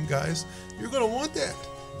love him, guys, you're going to want that.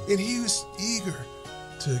 And he was eager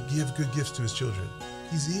to give good gifts to his children.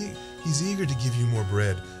 He's eager to give you more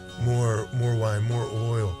bread, more wine, more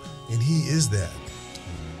oil, and he is that.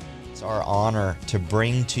 It's our honor to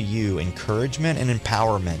bring to you encouragement and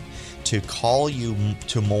empowerment to call you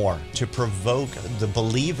to more, to provoke the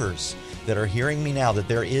believers that are hearing me now that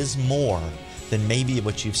there is more than maybe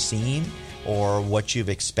what you've seen or what you've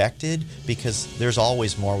expected, because there's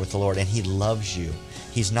always more with the Lord, and He loves you.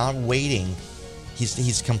 He's not waiting.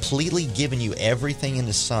 He's completely given you everything in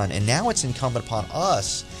His Son, and now it's incumbent upon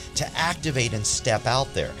us to activate and step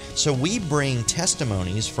out there. So we bring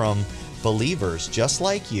testimonies from believers just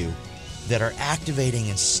like you that are activating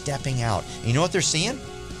and stepping out. And you know what they're seeing?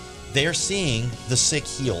 They're seeing the sick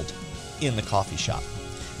healed in the coffee shop.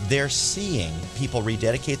 They're seeing people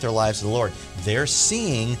rededicate their lives to the Lord. They're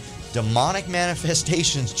seeing demonic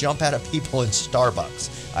manifestations jump out of people in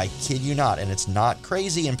Starbucks. I kid you not. And it's not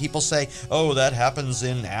crazy. And people say, oh, that happens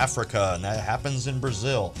in Africa and that happens in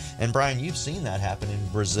Brazil. And Brian, you've seen that happen in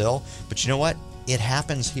Brazil. But you know what? It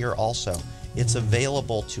happens here also. It's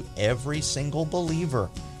available to every single believer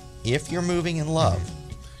if you're moving in love.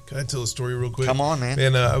 Can I tell a story real quick? Come on, man.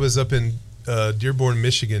 Man, I was up in Dearborn,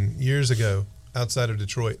 Michigan years ago, outside of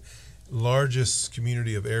Detroit. Largest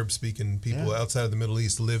community of Arab-speaking people outside of the Middle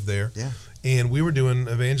East live there. Yeah. And we were doing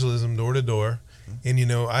evangelism door to door. And, you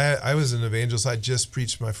know, I was an evangelist. I just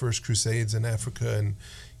preached my first crusades in Africa,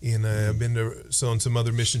 and I've been on some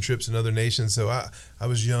other mission trips in other nations. So I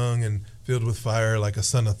was young and filled with fire like a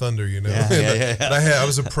son of thunder, you know. Yeah. I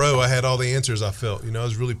was a pro. I had all the answers, I felt. You know, I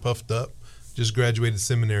was really puffed up. Just graduated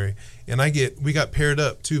seminary. And we got paired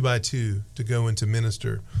up 2 by 2 to go and to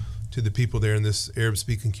minister to the people there in this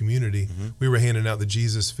Arab-speaking community. We were handing out the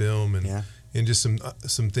Jesus film and just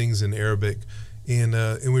some things in Arabic, and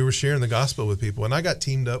we were sharing the gospel with people. And I got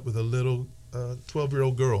teamed up with a little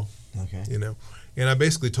 12-year-old girl, you know. And I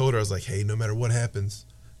basically told her, I was like, hey, no matter what happens,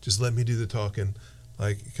 just let me do the talking.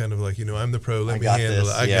 Like, kind of like, you know, I'm the pro, let me handle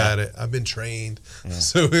it. I got it. I've been trained. Yeah.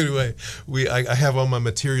 So anyway, I have all my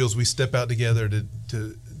materials. We step out together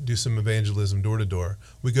to do some evangelism door to door.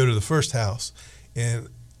 We go to the first house, and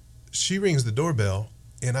she rings the doorbell,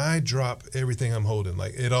 and I drop everything I'm holding.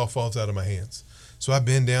 Like, it all falls out of my hands. So I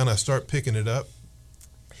bend down, I start picking it up,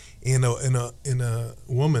 and a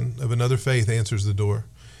woman of another faith answers the door.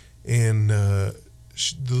 And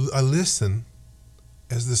I listen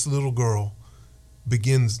as this little girl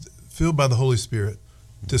begins, filled by the Holy Spirit,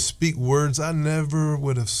 to speak words I never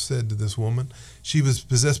would have said to this woman. She was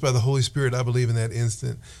possessed by the Holy Spirit, I believe, in that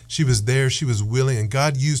instant. She was there, she was willing, and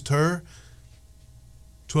God used her,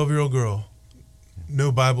 12-year-old girl,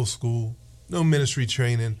 no Bible school, no ministry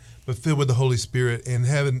training, but filled with the Holy Spirit and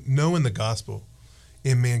knowing the gospel.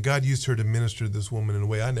 And man, God used her to minister to this woman in a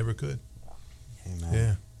way I never could.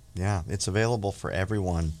 Amen. Yeah, it's available for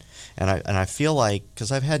everyone. And I feel like,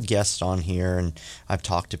 because I've had guests on here and I've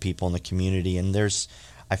talked to people in the community, and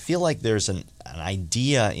I feel like there's an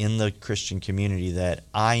idea in the Christian community that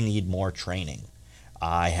I need more training.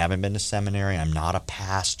 I haven't been to seminary. I'm not a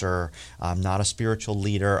pastor. I'm not a spiritual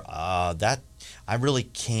leader. That I really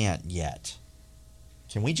can't yet.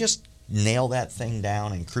 Can we just nail that thing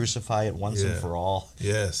down and crucify it once and for all?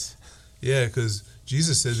 Yes. Yeah, because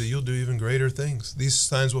Jesus said that you'll do even greater things. These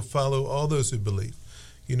signs will follow all those who believe.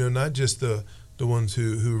 You know, not just the ones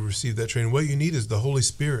who receive that training. What you need is the Holy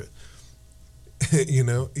Spirit. You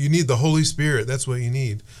know, you need the Holy Spirit. That's what you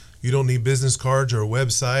need. You don't need business cards or a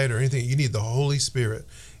website or anything. You need the Holy Spirit.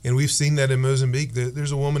 And we've seen that in Mozambique.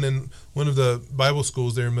 There's a woman in one of the Bible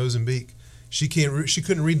schools there in Mozambique. She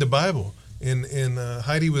couldn't read the Bible. And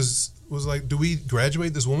Heidi was like, do we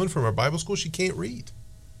graduate this woman from our Bible school? She can't read.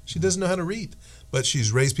 She doesn't know how to read. But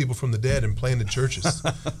she's raised people from the dead and planted churches.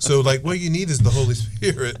 So, like, what you need is the Holy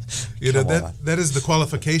Spirit. You know, that is the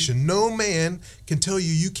qualification. No man can tell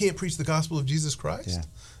you can't preach the gospel of Jesus Christ. Yeah.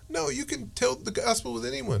 No, you can tell the gospel with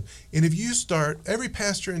anyone. And if you start, every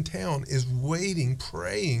pastor in town is waiting,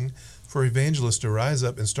 praying for evangelists to rise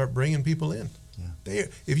up and start bringing people in. Yeah.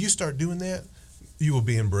 If you start doing that, you will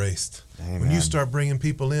be embraced. Amen. When you start bringing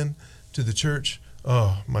people in to the church,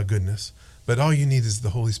 oh, my goodness. But all you need is the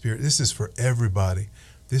Holy Spirit. This is for everybody.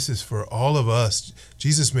 This is for all of us.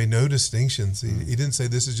 Jesus made no distinctions. He didn't say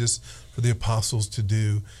this is just for the apostles to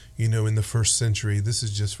do, you know, in the first century. This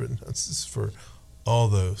is for all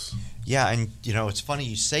those. Yeah, and, you know, it's funny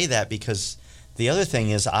you say that, because the other thing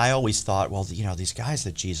is I always thought, well, you know, these guys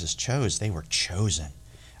that Jesus chose, they were chosen.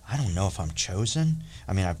 I don't know if I'm chosen.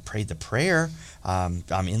 I mean, I've prayed the prayer. I'm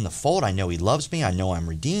in the fold. I know He loves me. I know I'm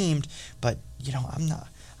redeemed. But, you know, I'm not.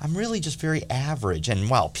 I'm really just very average. And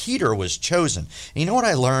while Peter was chosen, and you know what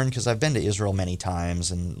I learned, because I've been to Israel many times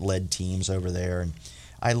and led teams over there, and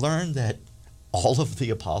I learned that all of the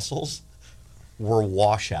apostles were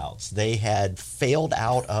washouts. They had failed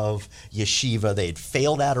out of yeshiva. They had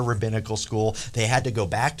failed out of rabbinical school. They had to go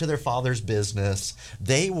back to their father's business.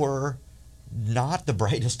 They were not the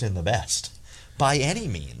brightest and the best by any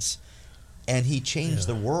means. And he changed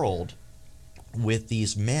the world with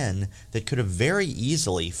these men that could have very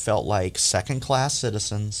easily felt like second-class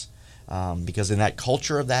citizens, because in that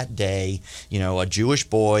culture of that day, a Jewish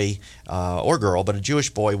boy or girl, but a Jewish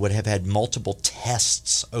boy would have had multiple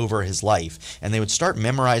tests over his life, and they would start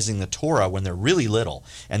memorizing the Torah when they're really little,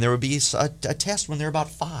 and there would be a test when they're about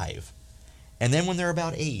 5, and then when they're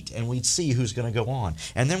about 8, and we'd see who's going to go on,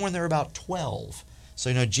 and then when they're about 12.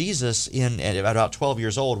 So, Jesus, at about 12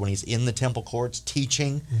 years old, when he's in the temple courts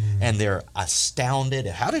teaching, and they're astounded,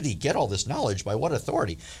 how did he get all this knowledge? By what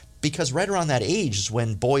authority? Because right around that age is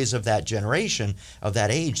when boys of that generation, of that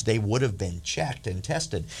age, they would have been checked and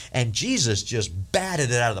tested. And Jesus just batted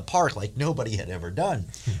it out of the park like nobody had ever done.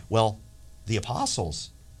 Well, the apostles,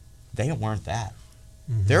 they weren't that.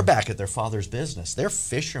 They're back at their father's business. They're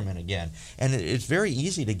fishermen again. And it's very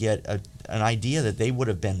easy to get an idea that they would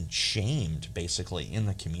have been shamed, basically, in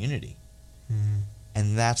the community.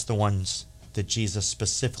 And that's the ones that Jesus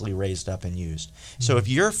specifically raised up and used. So if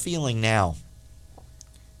you're feeling now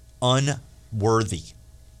unworthy,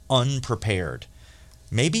 unprepared,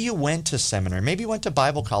 maybe you went to seminary, maybe you went to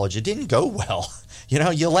Bible college, it didn't go well.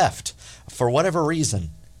 You left for whatever reason.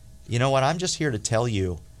 You know what? I'm just here to tell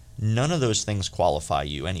you, none of those things qualify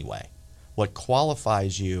you anyway. What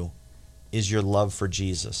qualifies you is your love for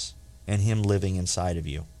Jesus and him living inside of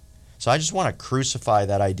you. So I just want to crucify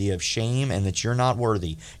that idea of shame and that you're not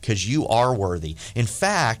worthy, because you are worthy. In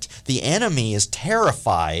fact, the enemy is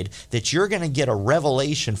terrified that you're going to get a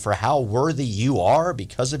revelation for how worthy you are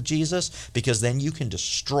because of Jesus, because then you can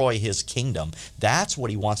destroy his kingdom. That's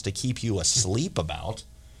what he wants to keep you asleep about,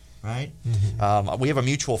 right? We have a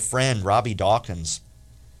mutual friend, Robbie Dawkins,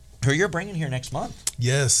 who you're bringing here next month.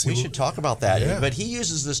 Yes. We should talk about that. Yeah. But he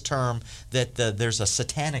uses this term that there's a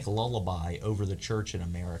satanic lullaby over the church in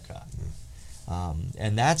America.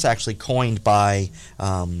 And that's actually coined by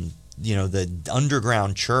the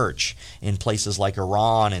underground church in places like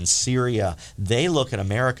Iran and Syria. They look at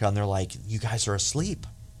America and they're like, you guys are asleep.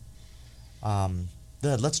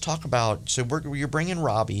 Let's talk about, so you're bringing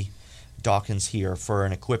Robbie Dawkins here for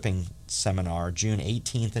an equipping seminar, June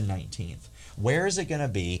 18th and 19th. Where is it going to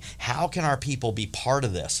be? How can our people be part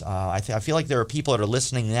of this? I feel like there are people that are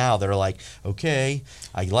listening now that are like, okay,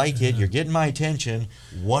 I like it. You're getting my attention.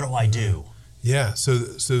 What do I do? Yeah, so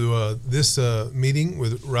this meeting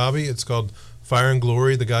with Robbie, it's called Fire and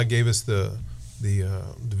Glory. The God gave us the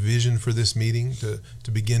vision for this meeting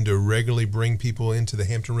to begin to regularly bring people into the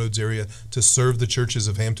Hampton Roads area to serve the churches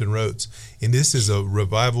of Hampton Roads. And this is a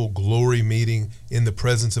revival glory meeting in the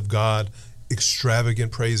presence of God,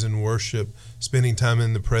 extravagant praise and worship, spending time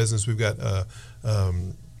in the presence. We've got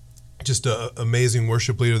just an amazing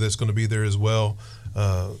worship leader that's going to be there as well.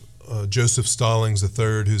 Joseph Stallings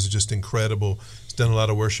III, who's just incredible. He's done a lot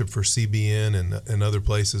of worship for CBN and other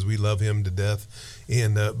places. We love him to death.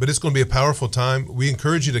 And but it's going to be a powerful time. We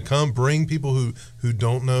encourage you to come. Bring people who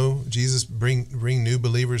don't know Jesus. Bring new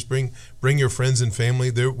believers. Bring your friends and family.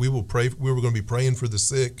 There we will pray. We were going to be praying for the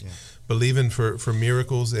sick. Yeah. Believing for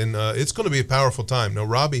miracles, and it's going to be a powerful time. Now,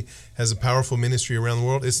 Robbie has a powerful ministry around the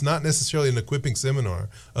world. It's not necessarily an equipping seminar,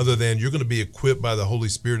 other than you're going to be equipped by the Holy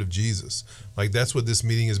Spirit of Jesus. Like, that's what this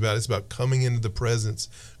meeting is about. It's about coming into the presence,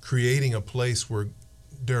 creating a place where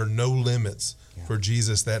there are no limits for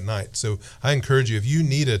Jesus that night. So I encourage you, if you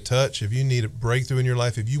need a touch, if you need a breakthrough in your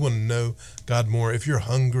life, if you want to know God more, if you're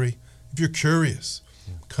hungry, if you're curious,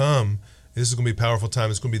 come. This is going to be a powerful time.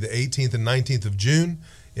 It's going to be the 18th and 19th of June.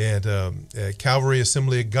 At Calvary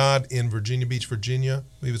Assembly of God in Virginia Beach, Virginia.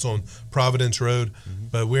 I believe it's on Providence Road.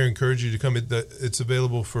 But we encourage you to come. It's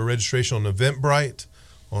available for registration on Eventbrite,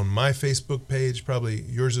 on my Facebook page, probably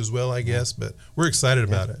yours as well, I guess. But we're excited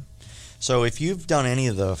about it. So if you've done any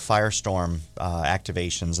of the Firestorm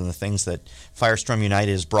activations and the things that Firestorm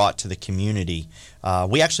United has brought to the community,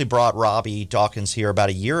 we actually brought Robbie Dawkins here about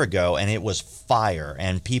a year ago, and it was fire,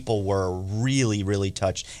 and people were really, really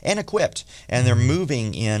touched and equipped, and they're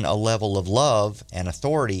moving in a level of love and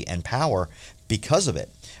authority and power because of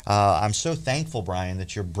it. I'm so thankful, Brian,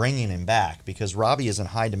 that you're bringing him back, because Robbie is in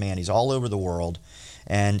high demand. He's all over the world.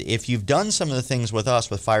 And if you've done some of the things with us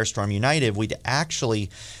with Firestorm United,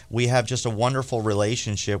 we have just a wonderful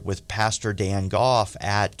relationship with Pastor Dan Goff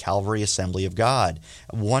at Calvary Assembly of God.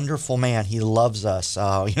 A wonderful man. He loves us.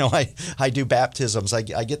 I do baptisms. I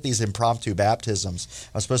get these impromptu baptisms.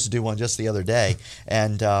 I was supposed to do one just the other day.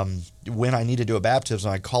 And when I need to do a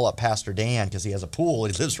baptism, I call up Pastor Dan because he has a pool.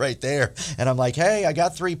 He lives right there. And I'm like, hey, I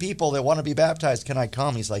got 3 people that want to be baptized. Can I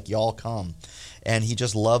come? He's like, y'all come. And he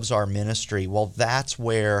just loves our ministry. Well, that's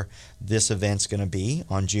where this event's going to be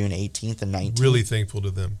on June 18th and 19th. Really thankful to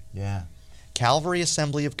them. Yeah. Calvary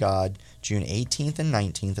Assembly of God, June 18th and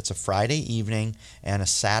 19th. It's a Friday evening and a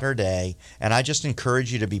Saturday, and I just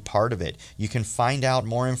encourage you to be part of it. You can find out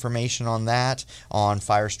more information on that on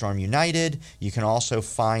Firestorm United. You can also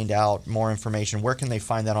find out more information. Where can they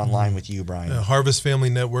find that online with you, Brian?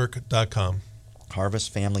 HarvestFamilyNetwork.com.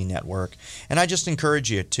 Harvest Family Network. And I just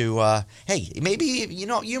encourage you to, hey, maybe,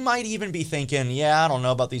 you might even be thinking, yeah, I don't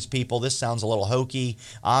know about these people. This sounds a little hokey.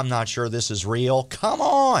 I'm not sure this is real. Come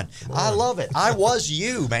on. I love it. I was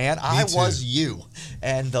you, man. I was you.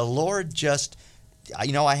 And the Lord just,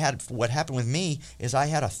 what happened with me is I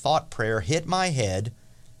had a thought prayer hit my head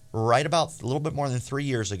right about a little bit more than 3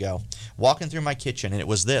 years ago, walking through my kitchen. And it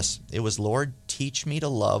was this. It was, Lord, teach me to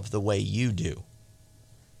love the way you do.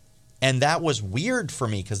 And that was weird for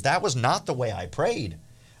me because that was not the way I prayed.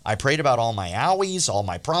 I prayed about all my owies, all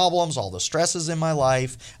my problems, all the stresses in my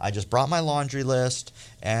life. I just brought my laundry list,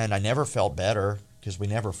 and I never felt better because we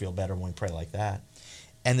never feel better when we pray like that.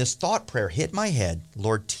 And this thought prayer hit my head,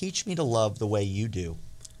 Lord, teach me to love the way you do.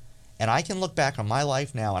 And I can look back on my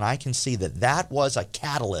life now, and I can see that that was a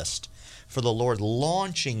catalyst for the Lord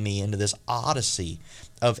launching me into this odyssey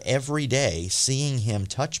of every day seeing him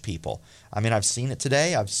touch people. I mean, I've seen it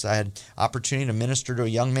today. I had opportunity to minister to a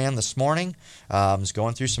young man this morning. He's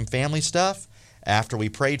going through some family stuff. After we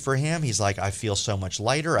prayed for him, he's like, I feel so much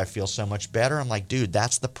lighter. I feel so much better. I'm like, dude,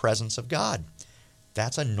 that's the presence of God.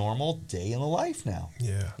 That's a normal day in the life now.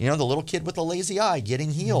 Yeah. The little kid with the lazy eye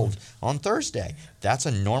getting healed on Thursday. That's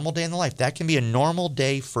a normal day in the life. That can be a normal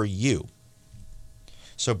day for you.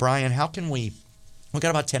 So, Brian, how can we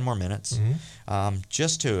got about 10 more minutes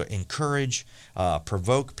just to encourage,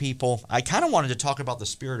 provoke people. I kind of wanted to talk about the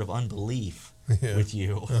spirit of unbelief with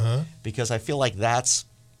you because I feel like that's,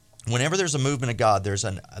 whenever there's a movement of God, there's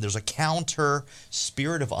a counter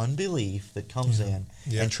spirit of unbelief that comes in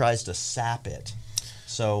and tries to sap it.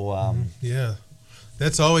 So,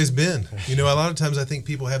 that's always been. A lot of times I think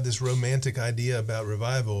people have this romantic idea about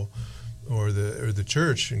revival or the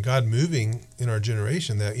church and God moving in our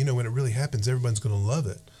generation that, when it really happens, everyone's going to love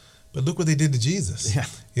it. But look what they did to Jesus. Yeah.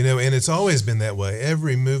 And it's always been that way.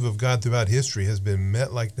 Every move of God throughout history has been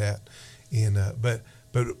met like that. And but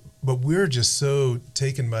we're just so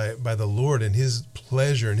taken by the Lord and his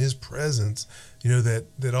pleasure and his presence,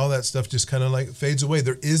 that all that stuff just kind of like fades away.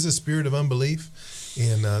 There is a spirit of unbelief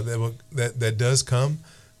and that does come,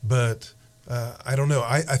 but I don't know.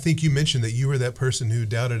 I think you mentioned that you were that person who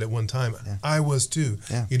doubted at one time. Yeah. I was too.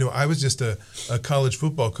 Yeah. I was just a college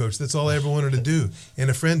football coach. That's all I ever wanted to do. And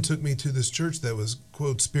a friend took me to this church that was,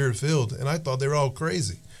 quote, spirit-filled, and I thought they were all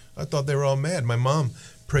crazy. I thought they were all mad. My mom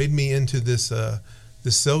prayed me into this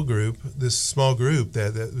cell group, this small group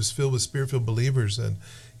that was filled with spirit-filled believers, and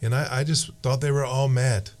I just thought they were all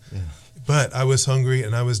mad. Yeah. But I was hungry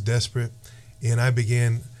and I was desperate, and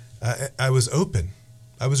I was open.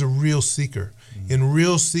 I was a real seeker. And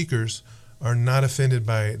real seekers are not offended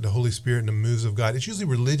by the Holy Spirit and the moves of God. It's usually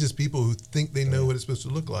religious people who think they know what it's supposed to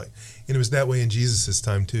look like. And it was that way in Jesus'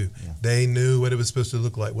 time too. Yeah. They knew what it was supposed to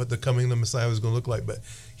look like, what the coming of the Messiah was going to look like. But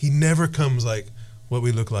he never comes like what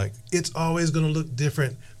we look like. It's always going to look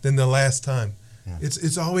different than the last time. Yeah.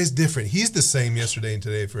 It's always different. He's the same yesterday and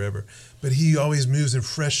today forever. But he always moves in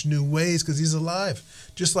fresh new ways because he's alive.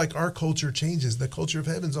 Just like our culture changes. The culture of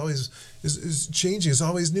heaven is changing. It's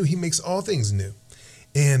always new. He makes all things new.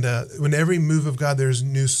 And when every move of God, there's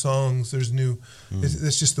new songs, there's new,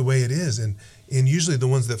 that's just the way it is. And usually the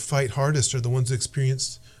ones that fight hardest are the ones that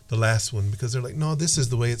experienced the last one because they're like, no, this is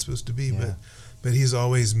the way it's supposed to be. Yeah. But he's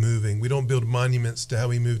always moving. We don't build monuments to how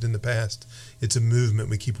he moved in the past. It's a movement.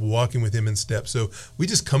 We keep walking with him in step. So we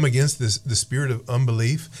just come against the spirit of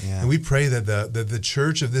unbelief, and we pray that the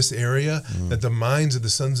church of this area, that the minds of the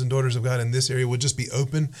sons and daughters of God in this area will just be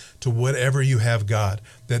open to whatever you have, God.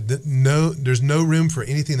 There's no room for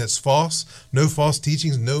anything that's false, no false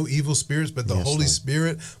teachings, no evil spirits, but the Holy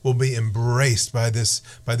Spirit will be embraced by this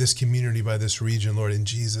community, by this region, Lord, in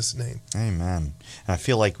Jesus' name. Amen. And I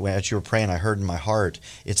feel like as you were praying, I heard in my heart,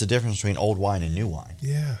 it's a difference between old wine and new wine.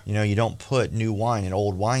 Yeah. You don't put new wine in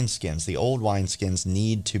old wineskins. The old wineskins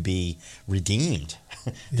need to be redeemed.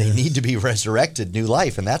 They need to be resurrected, new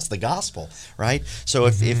life, and that's the gospel, right? So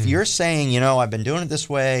if you're saying, I've been doing it this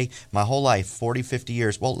way my whole life, 40, 50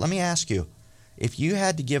 years, well, let me ask you, if you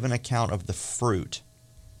had to give an account of the fruit,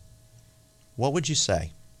 what would you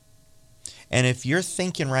say? And if you're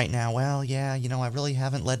thinking right now, well, yeah, I really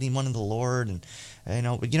haven't led anyone to the Lord, and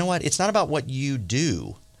but you know what? It's not about what you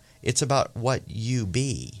do. It's about what you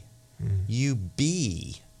be. You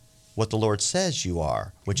be what the Lord says you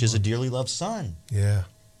are, which is a dearly loved son. Yeah.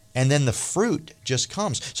 And then the fruit just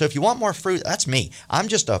comes. So if you want more fruit, that's me. I'm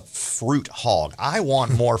just a fruit hog. I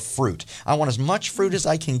want more fruit. I want as much fruit as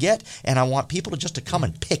I can get, and I want people to come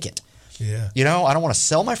and pick it. Yeah. You know, I don't want to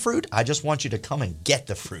sell my fruit. I just want you to come and get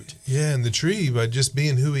the fruit. Yeah, and the tree, by just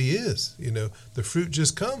being who he is, you know, the fruit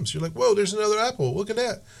just comes. You're like, whoa, there's another apple. Look at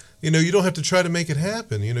that. You know, you don't have to try to make it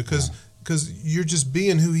happen, you know, because you're just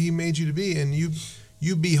being who he made you to be, and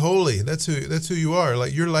you be holy. That's who you are.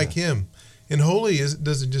 Like, you're like him. And holy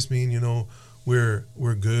doesn't just mean, you know, we're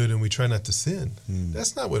good and we try not to sin.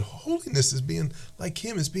 That's not what holiness is. Being like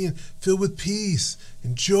him is being filled with peace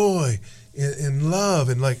and joy and love,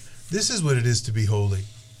 and like, this is what it is to be holy.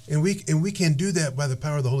 And we can do that by the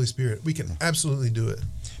power of the Holy Spirit. We can absolutely do it.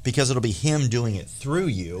 Because it'll be him doing it through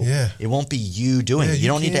you. Yeah. It won't be you doing it. You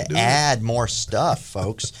don't need to add more stuff,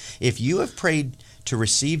 folks. If you have prayed to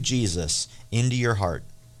receive Jesus into your heart,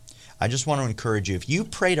 I just want to encourage you. If you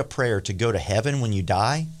prayed a prayer to go to heaven when you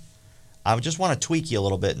die, I just want to tweak you a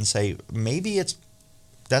little bit and say, maybe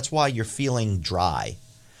that's why you're feeling dry.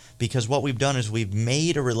 Because what we've done is we've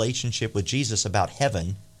made a relationship with Jesus about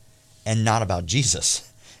heaven and not about Jesus.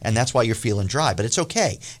 And that's why you're feeling dry. But it's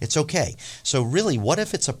okay. It's okay. So really, what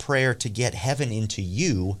if it's a prayer to get heaven into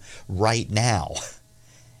you right now?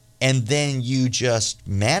 And then you just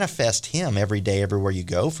manifest him every day, everywhere you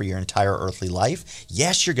go for your entire earthly life.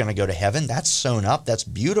 Yes, you're going to go to heaven. That's sewn up. That's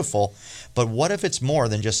beautiful. But what if it's more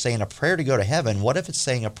than just saying a prayer to go to heaven? What if it's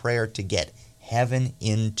saying a prayer to get heaven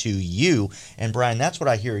into you? And Brian, that's what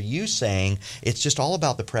I hear you saying. It's just all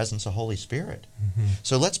about the presence of Holy Spirit.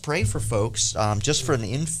 So let's pray for folks, just for an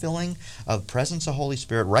infilling of presence of Holy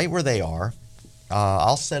Spirit right where they are.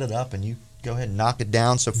 I'll set it up and you go ahead and knock it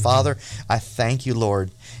down. So, Father, I thank you, Lord,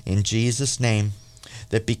 in Jesus' name,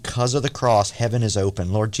 that because of the cross, heaven is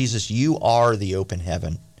open. Lord Jesus, you are the open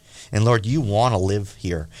heaven. And, Lord, you want to live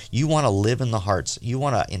here. You want to live in the hearts. You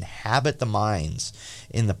want to inhabit the minds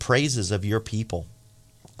in the praises of your people.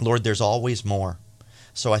 Lord, there's always more.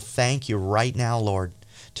 So I thank you right now, Lord,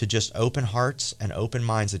 to just open hearts and open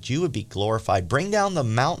minds, that you would be glorified. Bring down the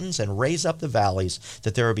mountains and raise up the valleys,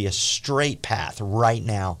 that there would be a straight path right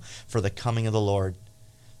now for the coming of the Lord.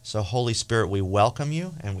 So, Holy Spirit, we welcome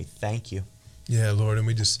you and we thank you. Yeah, Lord, and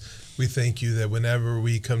we thank you that whenever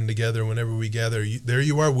we come together, whenever we gather, there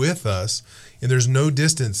you are with us, and there's no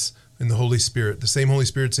distance in the Holy Spirit. The same Holy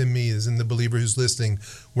Spirit's in me as in the believer who's listening,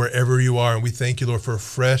 wherever you are. And we thank you, Lord, for a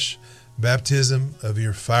fresh baptism of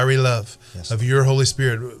your fiery love, of your Holy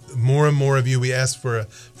Spirit. More and more of you. We ask for a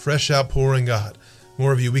fresh outpouring, God.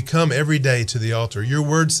 More of you. We come every day to the altar. Your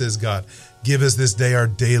word says, God, give us this day our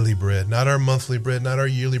daily bread, not our monthly bread, not our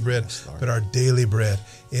yearly bread, but our daily bread.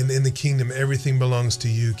 In the kingdom, everything belongs to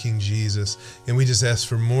you, King Jesus. And we just ask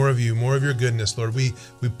for more of you, more of your goodness, Lord. We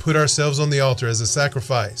put ourselves on the altar as a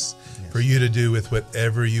sacrifice for you to do with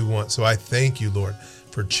whatever you want. So I thank you, Lord,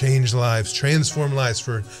 for changed lives, transformed lives,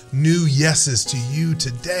 for new yeses to you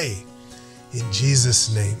today. In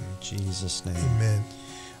Jesus' name. In Jesus' name. Amen.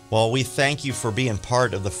 Well, we thank you for being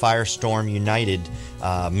part of the Firestorm United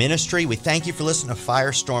ministry. We thank you for listening to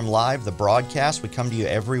Firestorm Live, the broadcast. We come to you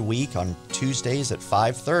every week on Tuesdays at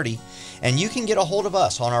 5:30. And you can get a hold of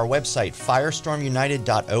us on our website,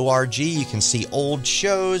 firestormunited.org. You can see old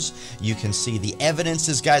shows. You can see the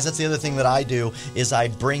evidences. Guys, that's the other thing that I do, is I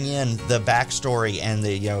bring in the backstory and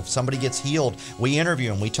if somebody gets healed, we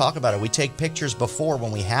interview them. We talk about it. We take pictures before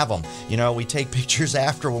when we have them. We take pictures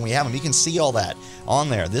after when we have them. You can see all that on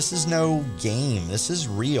there. This is no game. This is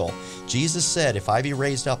real. Jesus said, if I be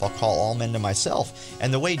raised up, I'll call all men to myself.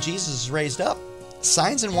 And the way Jesus is raised up,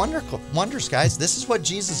 signs and wonders, guys. This is what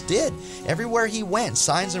Jesus did. Everywhere he went,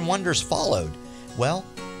 signs and wonders followed. Well,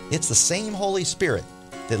 it's the same Holy Spirit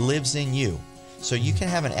that lives in you. So you can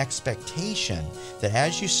have an expectation that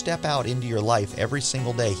as you step out into your life every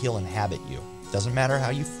single day, he'll inhabit you. Doesn't matter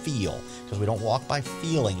how you feel, because we don't walk by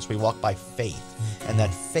feelings, we walk by faith. And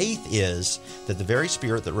that faith is that the very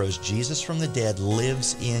Spirit that rose Jesus from the dead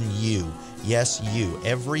lives in you. Yes, you.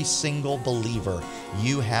 Every single believer,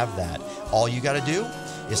 you have that. All you got to do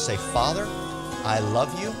is say, Father, I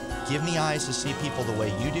love you. Give me eyes to see people the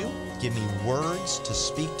way you do. Give me words to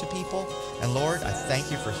speak to people. And Lord, I thank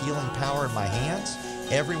you for healing power in my hands.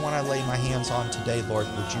 Everyone I lay my hands on today, Lord,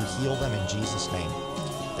 would you heal them in Jesus' name?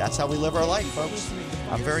 That's how we live our life, folks.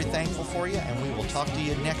 I'm very thankful for you, and we will talk to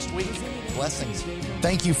you next week. Blessings.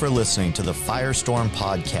 Thank you for listening to the Firestorm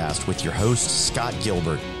Podcast with your host, Scott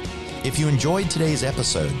Gilbert. If you enjoyed today's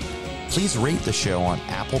episode, please rate the show on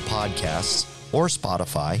Apple Podcasts or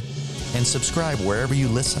Spotify and subscribe wherever you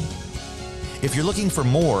listen. If you're looking for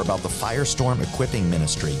more about the Firestorm Equipping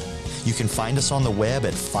Ministry, you can find us on the web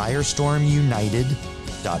at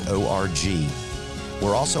firestormunited.org.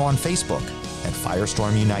 We're also on Facebook at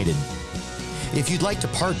Firestorm United. If you'd like to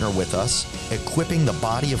partner with us, equipping the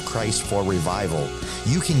body of Christ for revival,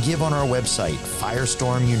 you can give on our website,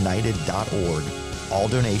 firestormunited.org. All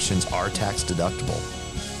donations are tax deductible.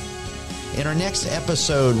 In our next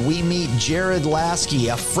episode, we meet Jared Lasky,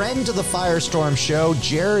 a friend to the Firestorm Show.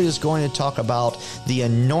 Jared is going to talk about the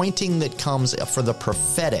anointing that comes for the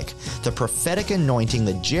prophetic. The prophetic anointing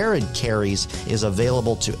that Jared carries is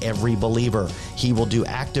available to every believer. He will do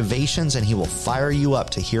activations and he will fire you up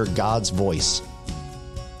to hear God's voice.